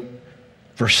so,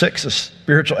 verse 6, the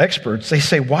spiritual experts, they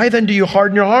say, why then do you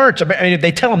harden your hearts? I mean,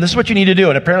 they tell them, this is what you need to do.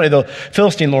 And apparently the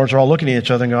Philistine lords are all looking at each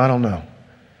other and go, I don't know.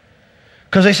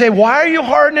 Because they say, why are you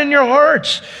hardening your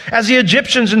hearts? As the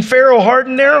Egyptians and Pharaoh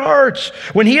hardened their hearts.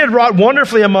 When he had wrought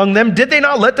wonderfully among them, did they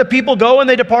not let the people go and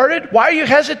they departed? Why are you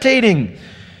hesitating?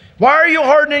 Why are you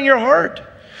hardening your heart?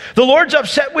 The Lord's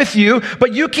upset with you,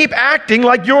 but you keep acting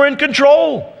like you're in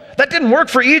control. That didn't work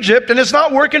for Egypt, and it's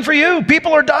not working for you.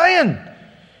 People are dying.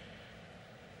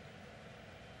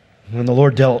 When the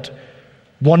Lord dealt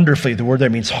wonderfully, the word there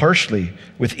means harshly,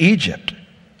 with Egypt,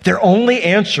 their only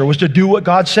answer was to do what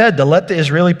God said, to let the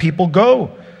Israeli people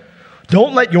go.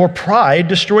 Don't let your pride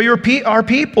destroy our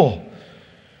people.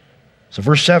 So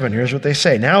verse 7, here's what they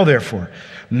say. Now, therefore,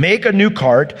 make a new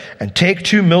cart and take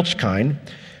 2 milch kine.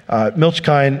 Milch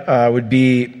kine would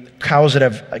be cows that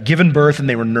have given birth and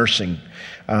they were nursing.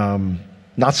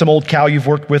 Not some old cow you've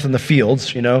worked with in the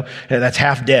fields, and that's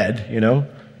half dead,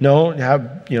 No, you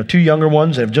have 2 younger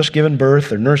ones that have just given birth,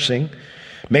 they're nursing.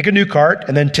 Make a new cart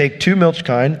and then take 2 milch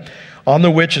kine on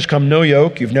the which has come no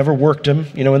yoke. You've never worked them,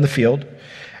 in the field.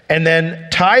 And then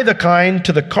tie the kine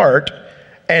to the cart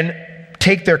and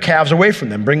take their calves away from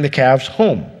them. Bring the calves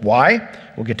home. Why?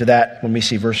 We'll get to that when we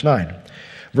see verse 9.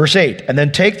 Verse 8, and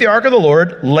then take the ark of the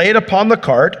Lord, lay it upon the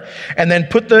cart, and then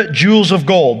put the jewels of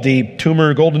gold, the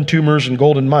golden tumors and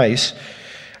golden mice,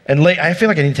 and I feel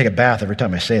like I need to take a bath every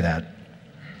time I say that.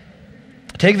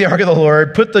 Take the ark of the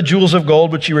Lord, put the jewels of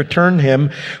gold which you returned him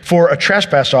for a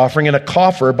trespass offering in a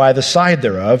coffer by the side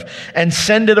thereof, and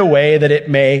send it away that it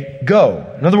may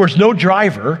go. In other words, no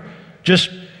driver, just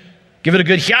give it a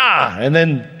good yah, and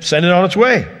then send it on its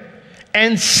way.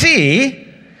 And see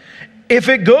if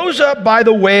it goes up by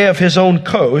the way of his own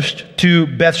coast to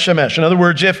Beth Shemesh. In other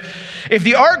words, if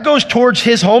the ark goes towards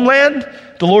his homeland,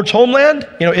 the Lord's homeland,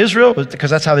 Israel,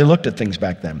 because that's how they looked at things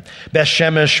back then. Beth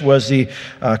Shemesh was the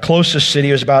closest city.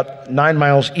 It was about 9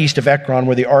 miles east of Ekron,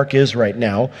 where the ark is right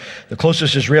now, the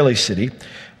closest Israeli city.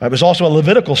 It was also a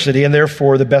Levitical city, and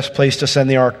therefore the best place to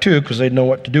send the ark to, because they'd know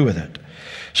what to do with it.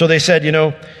 So they said,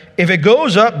 if it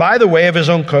goes up by the way of his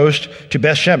own coast to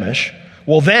Beth Shemesh,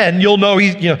 well, then you'll know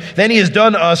then he has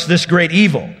done us this great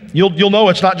evil. You'll know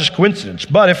it's not just coincidence.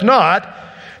 But if not,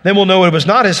 then we'll know it was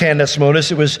not his hand that smote us,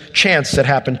 it was chance that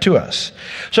happened to us.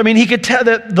 So, he could tell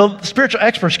that the spiritual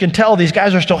experts can tell these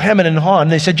guys are still hemming and hawing.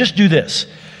 They said, just do this.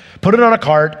 Put it on a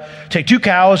cart, take 2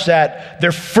 cows that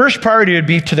their first priority would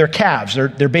be to their calves,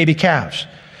 their baby calves.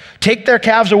 Take their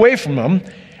calves away from them,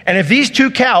 and if these 2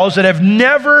 cows that have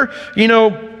never,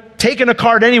 taken a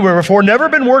cart anywhere before, never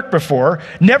been worked before,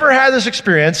 never had this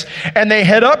experience, and they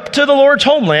head up to the Lord's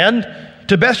homeland,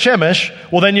 to Beth Shemesh,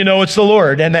 well, then you know it's the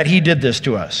Lord and that he did this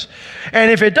to us.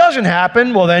 And if it doesn't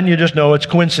happen, well, then you just know it's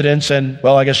coincidence and,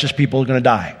 well, I guess just people are going to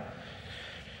die.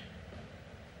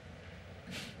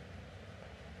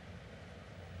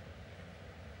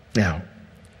 Now,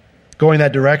 going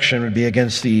that direction would be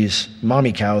against these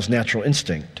mommy cows' natural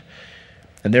instinct,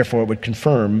 and therefore it would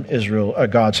confirm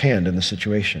God's hand in the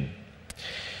situation.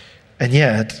 And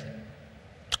yet,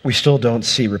 we still don't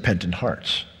see repentant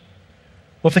hearts.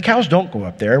 Well, if the cows don't go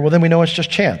up there, well, then we know it's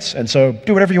just chance. And so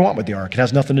do whatever you want with the ark. It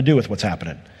has nothing to do with what's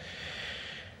happening.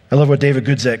 I love what David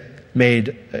Gudzek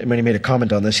made when he made a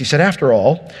comment on this. He said, after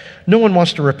all, no one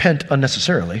wants to repent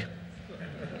unnecessarily.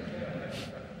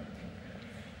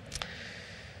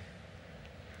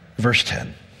 Verse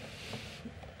 10.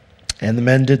 And the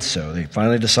men did so. They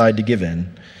finally decided to give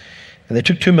in. And they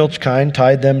took 2 milch kine,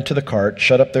 tied them to the cart,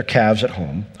 shut up their calves at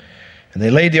home. And they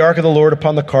laid the ark of the Lord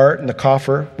upon the cart and the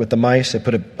coffer with the mice. They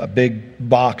put a big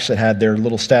box that had their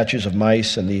little statues of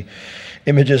mice and the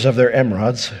images of their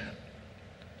emerods.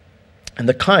 And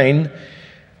the kine,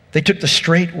 they took the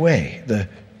straight way,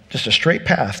 just a straight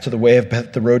path to the way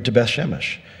of the road to Beth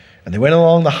Shemesh. And they went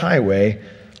along the highway,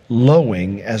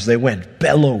 lowing as they went,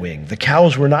 bellowing. The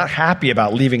cows were not happy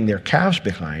about leaving their calves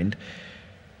behind.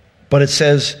 But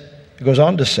it goes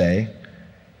on to say,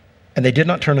 and they did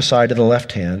not turn aside to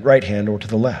the right hand, or to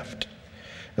the left.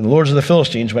 And the lords of the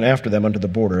Philistines went after them unto the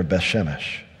border of Beth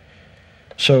Shemesh.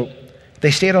 So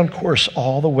they stayed on course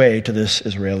all the way to this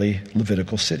Israeli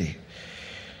Levitical city.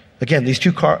 Again, these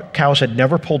 2 cows had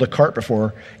never pulled a cart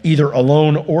before, either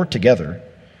alone or together.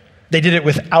 They did it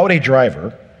without a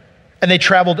driver, and they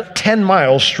traveled 10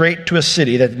 miles straight to a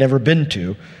city that they'd never been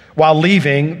to, while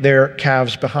leaving their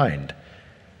calves behind.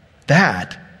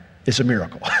 That is a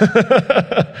miracle.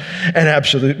 An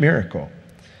absolute miracle.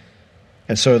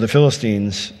 And so the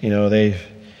Philistines, they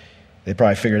They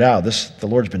probably figured out the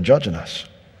Lord's been judging us.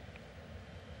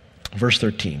 Verse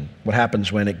 13, what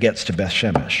happens when it gets to Beth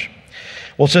Shemesh?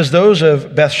 Well, it says, those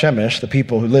of Beth Shemesh, the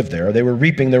people who lived there, they were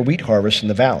reaping their wheat harvest in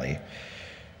the valley.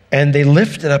 And they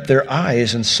lifted up their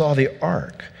eyes and saw the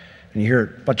ark. And you hear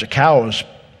a bunch of cows,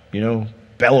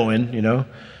 bellowing,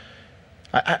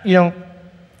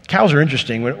 cows are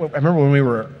interesting. I remember when we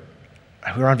were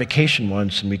on vacation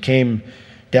once, and we came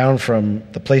down from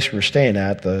the place we were staying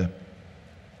at, the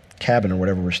cabin or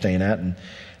whatever we were staying at, and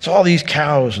saw all these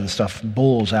cows and stuff,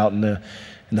 bulls out in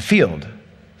the field.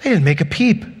 They didn't make a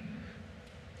peep.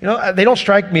 They don't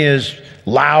strike me as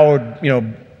loud,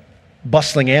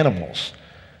 bustling animals.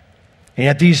 And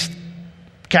yet these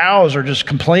cows are just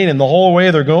complaining the whole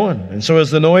way they're going. And so as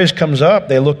the noise comes up,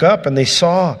 they look up and they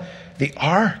saw the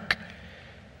ark,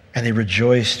 and they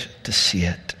rejoiced to see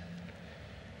it.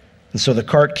 And so the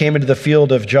cart came into the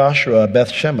field of Joshua,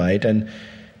 Beth Shemite, and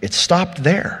it stopped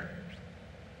there,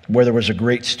 where there was a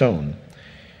great stone.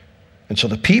 And so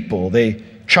the people, they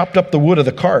chopped up the wood of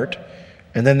the cart,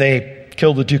 and then they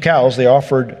killed the 2 cows. They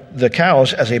offered the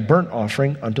cows as a burnt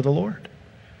offering unto the Lord.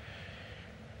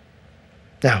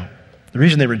 Now, the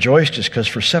reason they rejoiced is because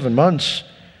for 7 months,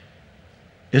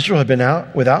 Israel had been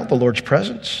out without the Lord's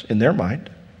presence in their mind.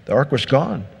 The ark was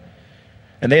gone.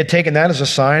 And they had taken that as a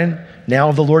sign now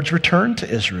of the Lord's return to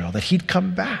Israel, that he'd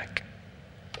come back.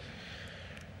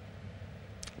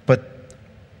 But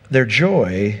their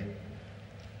joy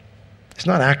is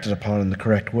not acted upon in the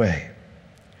correct way.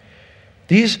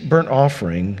 This burnt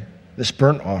offering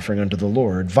unto the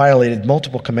Lord violated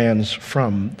multiple commands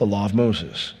from the law of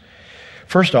Moses.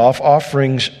 First off,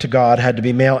 offerings to God had to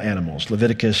be male animals.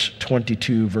 Leviticus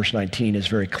 22, verse 19 is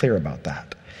very clear about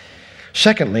that.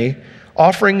 Secondly,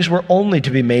 offerings were only to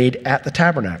be made at the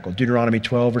tabernacle. Deuteronomy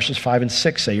 12, verses 5 and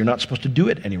 6 say you're not supposed to do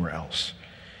it anywhere else.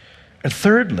 And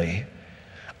thirdly,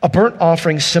 a burnt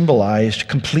offering symbolized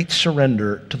complete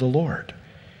surrender to the Lord.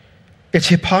 It's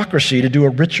hypocrisy to do a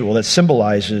ritual that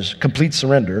symbolizes complete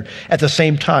surrender at the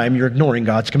same time you're ignoring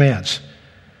God's commands.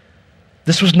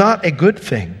 This was not a good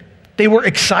thing. They were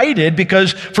excited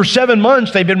because for 7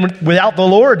 months they've been without the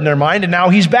Lord in their mind, and now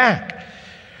he's back.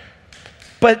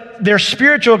 But their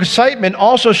spiritual excitement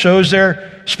also shows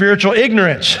their spiritual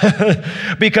ignorance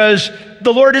because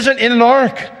the Lord isn't in an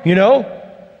ark,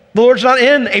 The Lord's not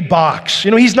in a box.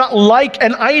 He's not like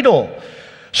an idol.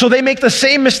 So they make the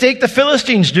same mistake the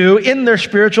Philistines do in their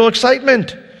spiritual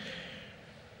excitement.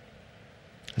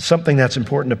 Something that's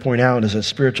important to point out is that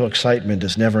spiritual excitement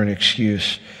is never an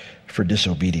excuse for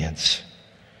disobedience.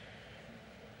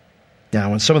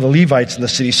 Now, when some of the Levites in the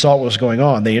city saw what was going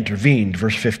on, they intervened.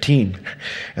 Verse 15.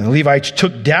 And the Levites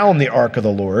took down the ark of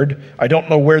the Lord. I don't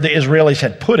know where the Israelis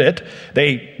had put it.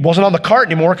 It wasn't on the cart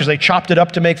anymore because they chopped it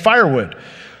up to make firewood.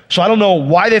 So I don't know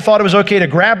why they thought it was okay to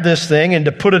grab this thing and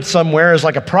to put it somewhere as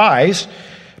like a prize,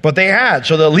 but they had.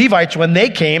 So the Levites, when they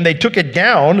came, they took it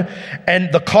down,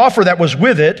 and the coffer that was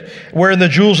with it, wherein the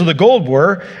jewels of the gold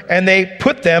were, and they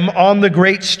put them on the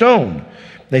great stone.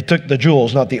 They took the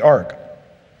jewels, not the ark.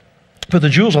 Put the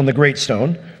jewels on the great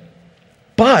stone.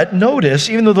 But notice,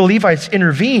 even though the Levites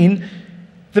intervened,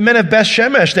 the men of Beth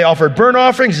Shemesh, they offered burnt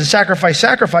offerings and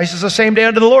sacrifices the same day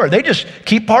unto the Lord. They just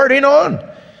keep partying on.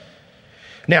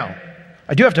 Now,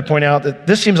 I do have to point out that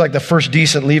this seems like the first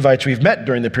decent Levites we've met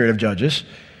during the period of Judges.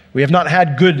 We have not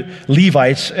had good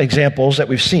Levites examples that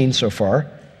we've seen so far.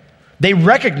 They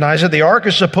recognize that the ark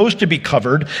is supposed to be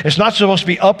covered. It's not supposed to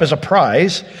be up as a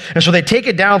prize. And so they take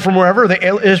it down from wherever the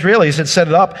Israelis had set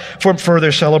it up for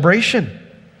their celebration.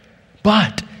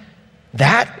 But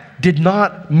that did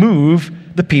not move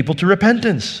the people to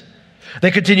repentance. They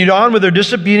continued on with their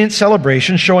disobedient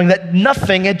celebration, showing that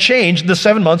nothing had changed in the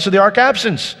 7 months of the ark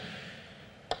absence.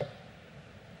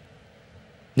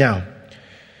 Now,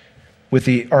 with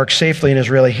the ark safely in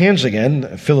Israeli hands again,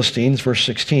 the Philistines, verse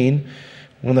 16,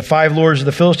 when the 5 lords of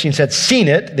the Philistines had seen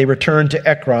it, they returned to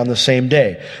Ekron the same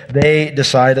day. They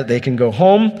decide that they can go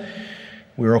home.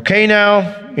 We're okay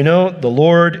now. The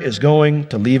Lord is going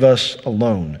to leave us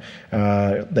alone.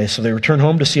 So they return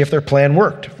home to see if their plan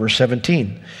worked. Verse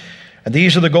 17. And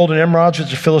these are the golden emerods which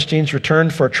the Philistines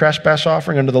returned for a trespass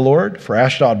offering unto the Lord. For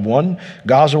Ashdod 1,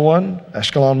 Gaza 1,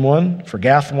 Ashkelon 1, for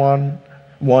Gath 1,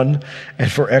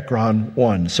 and for Ekron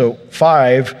 1. So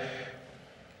 5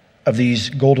 of these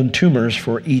golden tumors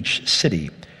for each city.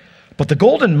 But the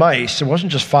golden mice, it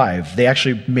wasn't just 5. They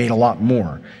actually made a lot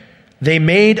more. They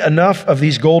made enough of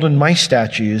these golden mice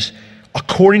statues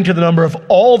according to the number of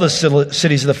all the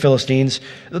cities of the Philistines,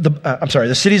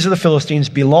 the cities of the Philistines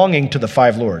belonging to the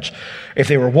 5 lords. If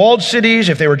they were walled cities,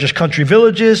 if they were just country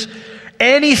villages,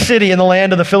 any city in the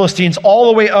land of the Philistines, all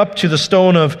the way up to the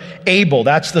stone of Abel.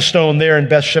 That's the stone there in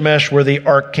Beth Shemesh where the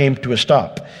ark came to a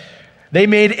stop. They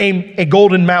made a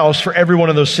golden mouse for every one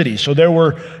of those cities. So there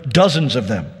were dozens of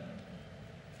them,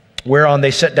 whereon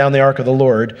they set down the ark of the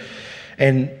Lord.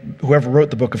 And whoever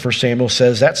wrote the book of 1 Samuel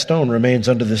says that stone remains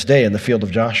unto this day in the field of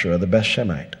Joshua, the Beth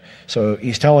Shemite. So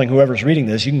he's telling whoever's reading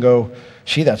this, you can go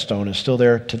see that stone is still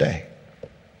there today.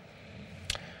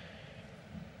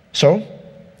 So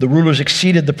the rulers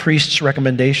exceeded the priests'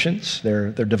 recommendations,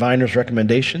 their diviners'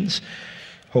 recommendations.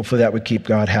 Hopefully that would keep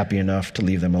God happy enough to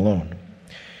leave them alone.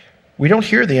 We don't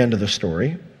hear the end of the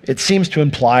story. It seems to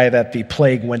imply that the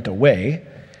plague went away.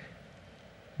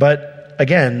 But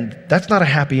again, that's not a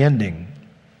happy ending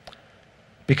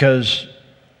because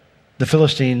the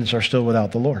Philistines are still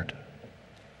without the Lord.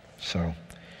 So,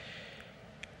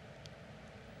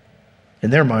 in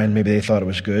their mind, maybe they thought it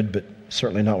was good, but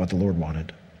certainly not what the Lord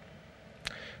wanted.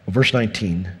 Well, verse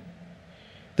 19.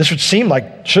 This would seem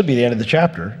like should be the end of the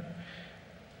chapter.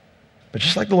 But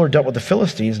just like the Lord dealt with the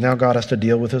Philistines, now God has to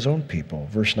deal with his own people.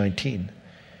 Verse 19.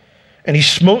 And he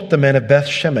smote the men of Beth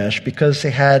Shemesh because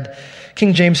they had,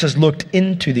 King James says, looked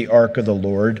into the ark of the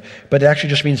Lord, but it actually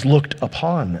just means looked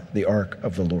upon the ark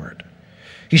of the Lord.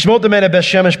 He smote the men of Beth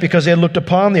Shemesh because they had looked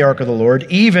upon the ark of the Lord.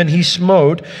 Even he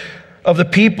smote of the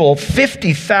people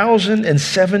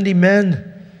 50,070 men.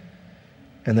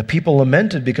 And the people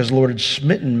lamented because the Lord had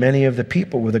smitten many of the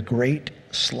people with a great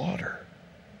slaughter.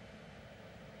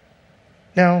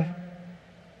 Now,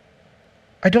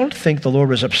 I don't think the Lord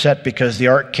was upset because the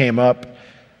ark came up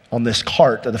on this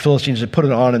cart that the Philistines had put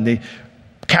it on and the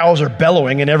cows are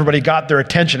bellowing and everybody got their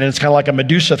attention and it's kind of like a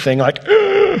Medusa thing, like,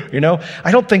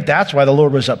 I don't think that's why the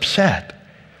Lord was upset.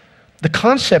 The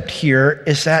concept here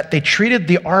is that they treated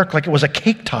the ark like it was a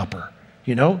cake topper,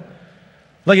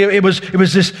 Like it was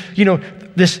this,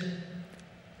 this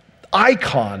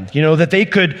icon, that they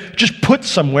could just put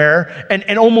somewhere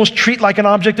and almost treat like an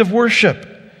object of worship.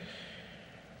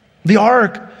 The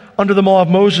ark under the law of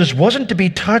Moses wasn't to be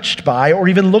touched by or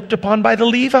even looked upon by the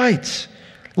Levites,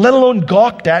 let alone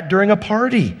gawked at during a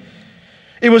party.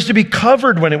 It was to be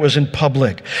covered when it was in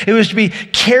public. It was to be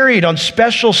carried on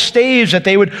special staves that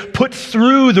they would put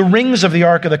through the rings of the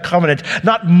Ark of the Covenant,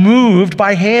 not moved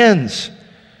by hands.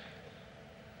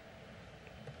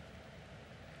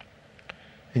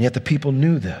 And yet the people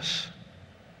knew this.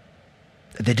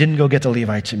 They didn't go get the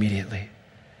Levites immediately.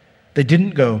 They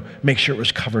didn't go make sure it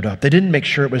was covered up. They didn't make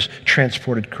sure it was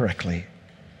transported correctly.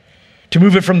 To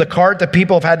move it from the cart, the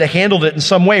people have had to handle it in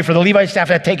some way. For the Levites to have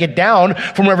to take it down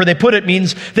from wherever they put it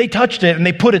means they touched it and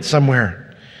they put it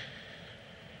somewhere.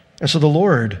 And so the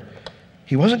Lord,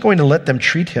 he wasn't going to let them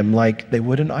treat him like they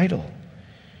would an idol.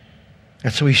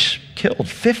 And so he killed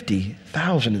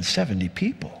 50,070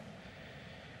 people.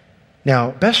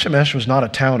 Now, Beth Shemesh was not a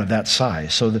town of that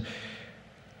size. So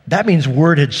that means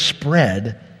word had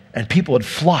spread and people had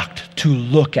flocked to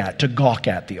gawk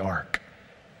at the ark.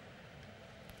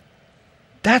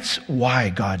 That's why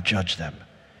God judged them.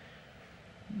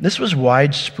 This was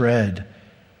widespread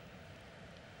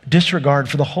disregard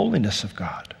for the holiness of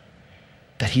God,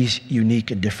 that he's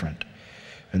unique and different,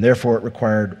 and therefore it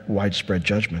required widespread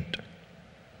judgment.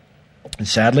 And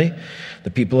sadly,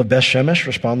 the people of Beth Shemesh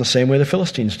respond the same way the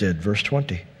Philistines did. Verse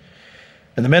 20.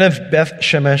 And the men of Beth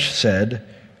Shemesh said,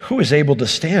 "Who is able to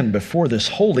stand before this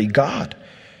holy God?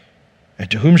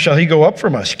 And to whom shall he go up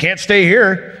from us? He can't stay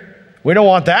here. We don't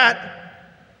want that."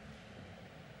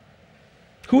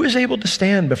 Who is able to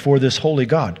stand before this holy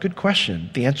God? Good question.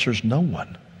 The answer is no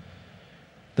one.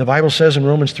 The Bible says in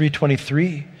Romans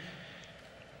 3:23,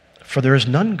 "For there is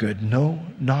none good, no,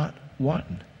 not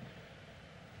one."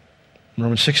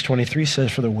 Romans 6:23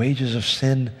 says, "For the wages of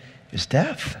sin is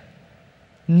death."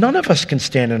 None of us can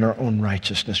stand in our own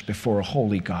righteousness before a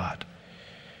holy God.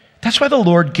 That's why the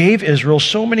Lord gave Israel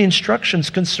so many instructions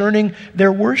concerning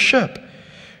their worship.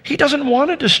 He doesn't want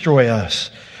to destroy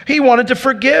us. He wanted to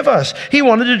forgive us. He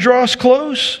wanted to draw us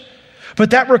close. But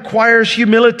that requires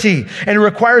humility, and it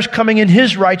requires coming in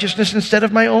his righteousness instead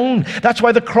of my own. That's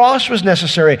why the cross was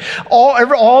necessary.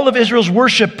 All of Israel's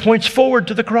worship points forward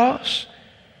to the cross.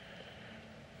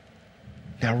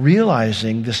 Now,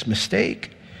 realizing this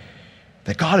mistake,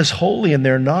 that God is holy and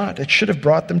they're not, it should have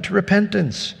brought them to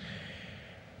repentance.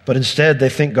 But instead, they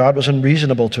think God was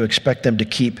unreasonable to expect them to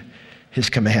keep his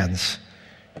commands.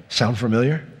 Sound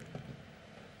familiar?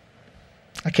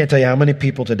 I can't tell you how many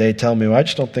people today tell me, "Well, I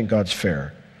just don't think God's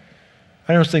fair.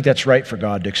 I don't think that's right for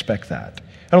God to expect that.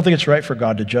 I don't think it's right for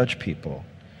God to judge people.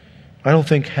 I don't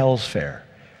think hell's fair."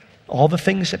 All the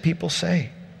things that people say.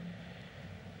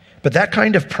 But that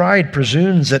kind of pride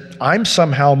presumes that I'm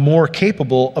somehow more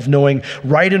capable of knowing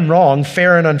right and wrong,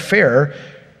 fair and unfair,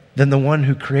 than the one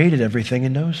who created everything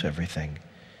and knows everything.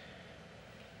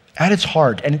 At its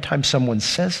heart, anytime someone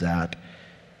says that,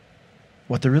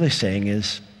 what they're really saying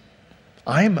is,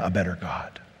 I'm a better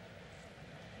God.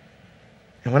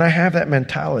 And when I have that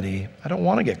mentality, I don't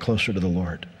want to get closer to the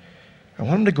Lord. I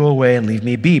want him to go away and leave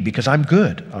me be because I'm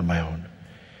good on my own.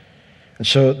 And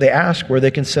so they ask where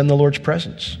they can send the Lord's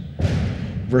presence.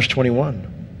 Verse 21.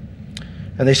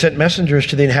 And they sent messengers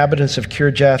to the inhabitants of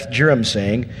Kirjath Jearim,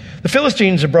 saying, the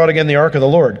Philistines have brought again the ark of the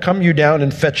Lord. Come you down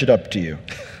and fetch it up to you.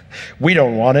 We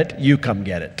don't want it. You come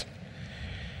get it.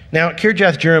 Now,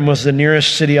 Kirjath Jearim was the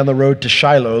nearest city on the road to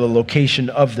Shiloh, the location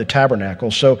of the tabernacle.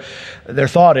 So their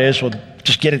thought is, well,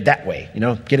 just get it that way.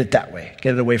 Get it that way.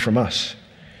 Get it away from us.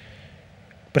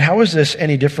 But how is this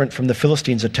any different from the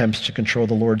Philistines' attempts to control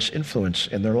the Lord's influence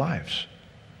in their lives?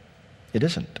 It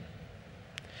isn't.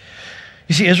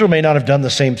 You see, Israel may not have done the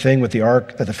same thing with the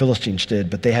ark that the Philistines did,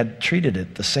 but they had treated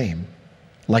it the same,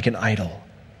 like an idol.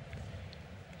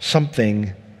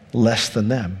 Something less than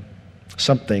them.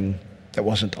 Something that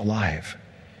wasn't alive.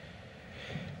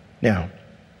 Now,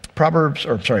 Psalm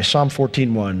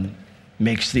 14:1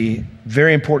 makes the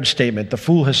very important statement, the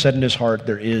fool has said in his heart,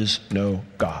 there is no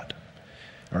God.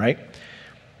 All right?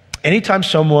 Anytime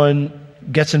someone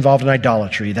gets involved in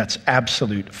idolatry, that's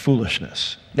absolute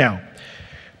foolishness. Now,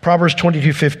 Proverbs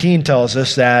 22:15 tells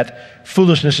us that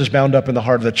foolishness is bound up in the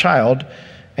heart of the child,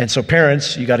 and so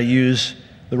parents, you got to use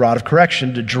the rod of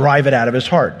correction to drive it out of his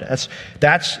heart.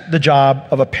 That's the job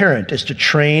of a parent, is to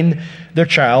train their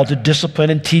child, to discipline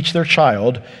and teach their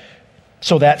child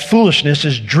so that foolishness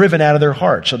is driven out of their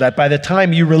heart, so that by the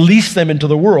time you release them into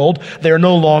the world, they are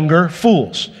no longer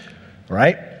fools.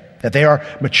 Right? That they are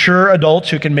mature adults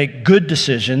who can make good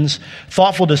decisions,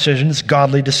 thoughtful decisions,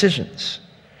 godly decisions.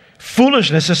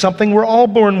 Foolishness is something we're all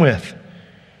born with.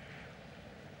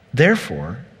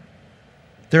 Therefore,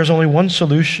 there's only one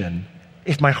solution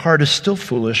if my heart is still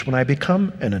foolish when I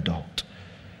become an adult.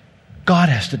 God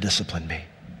has to discipline me.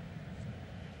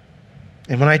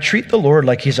 And when I treat the Lord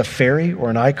like he's a fairy or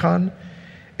an icon,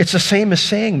 it's the same as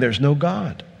saying there's no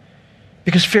God.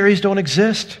 Because fairies don't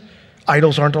exist.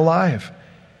 Idols aren't alive,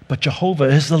 but Jehovah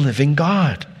is the living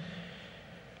God.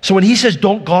 So when he says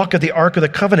don't gawk at the Ark of the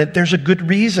Covenant, there's a good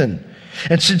reason.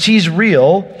 And since he's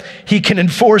real, he can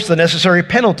enforce the necessary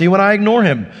penalty when I ignore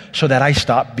him so that I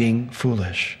stop being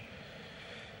foolish.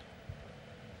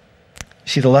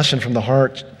 See, the lesson from the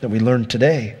heart that we learned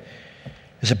today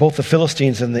is that both the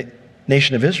Philistines and the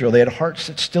nation of Israel, they had hearts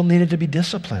that still needed to be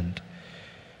disciplined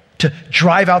to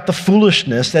drive out the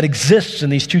foolishness that exists in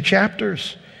these two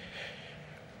chapters.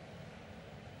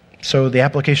 So the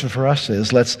application for us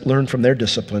is let's learn from their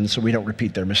discipline so we don't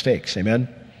repeat their mistakes. Amen?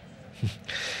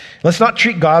 Let's not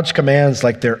treat God's commands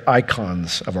like they're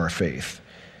icons of our faith.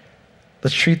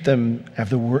 Let's treat them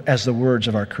as the words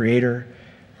of our Creator,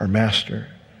 our Master,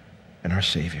 and our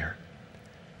Savior.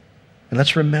 And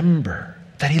let's remember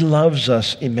that he loves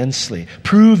us immensely.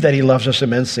 Prove that he loves us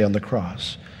immensely on the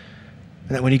cross.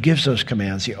 And that when he gives those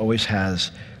commands, he always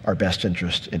has our best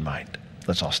interest in mind.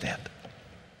 Let's all stand.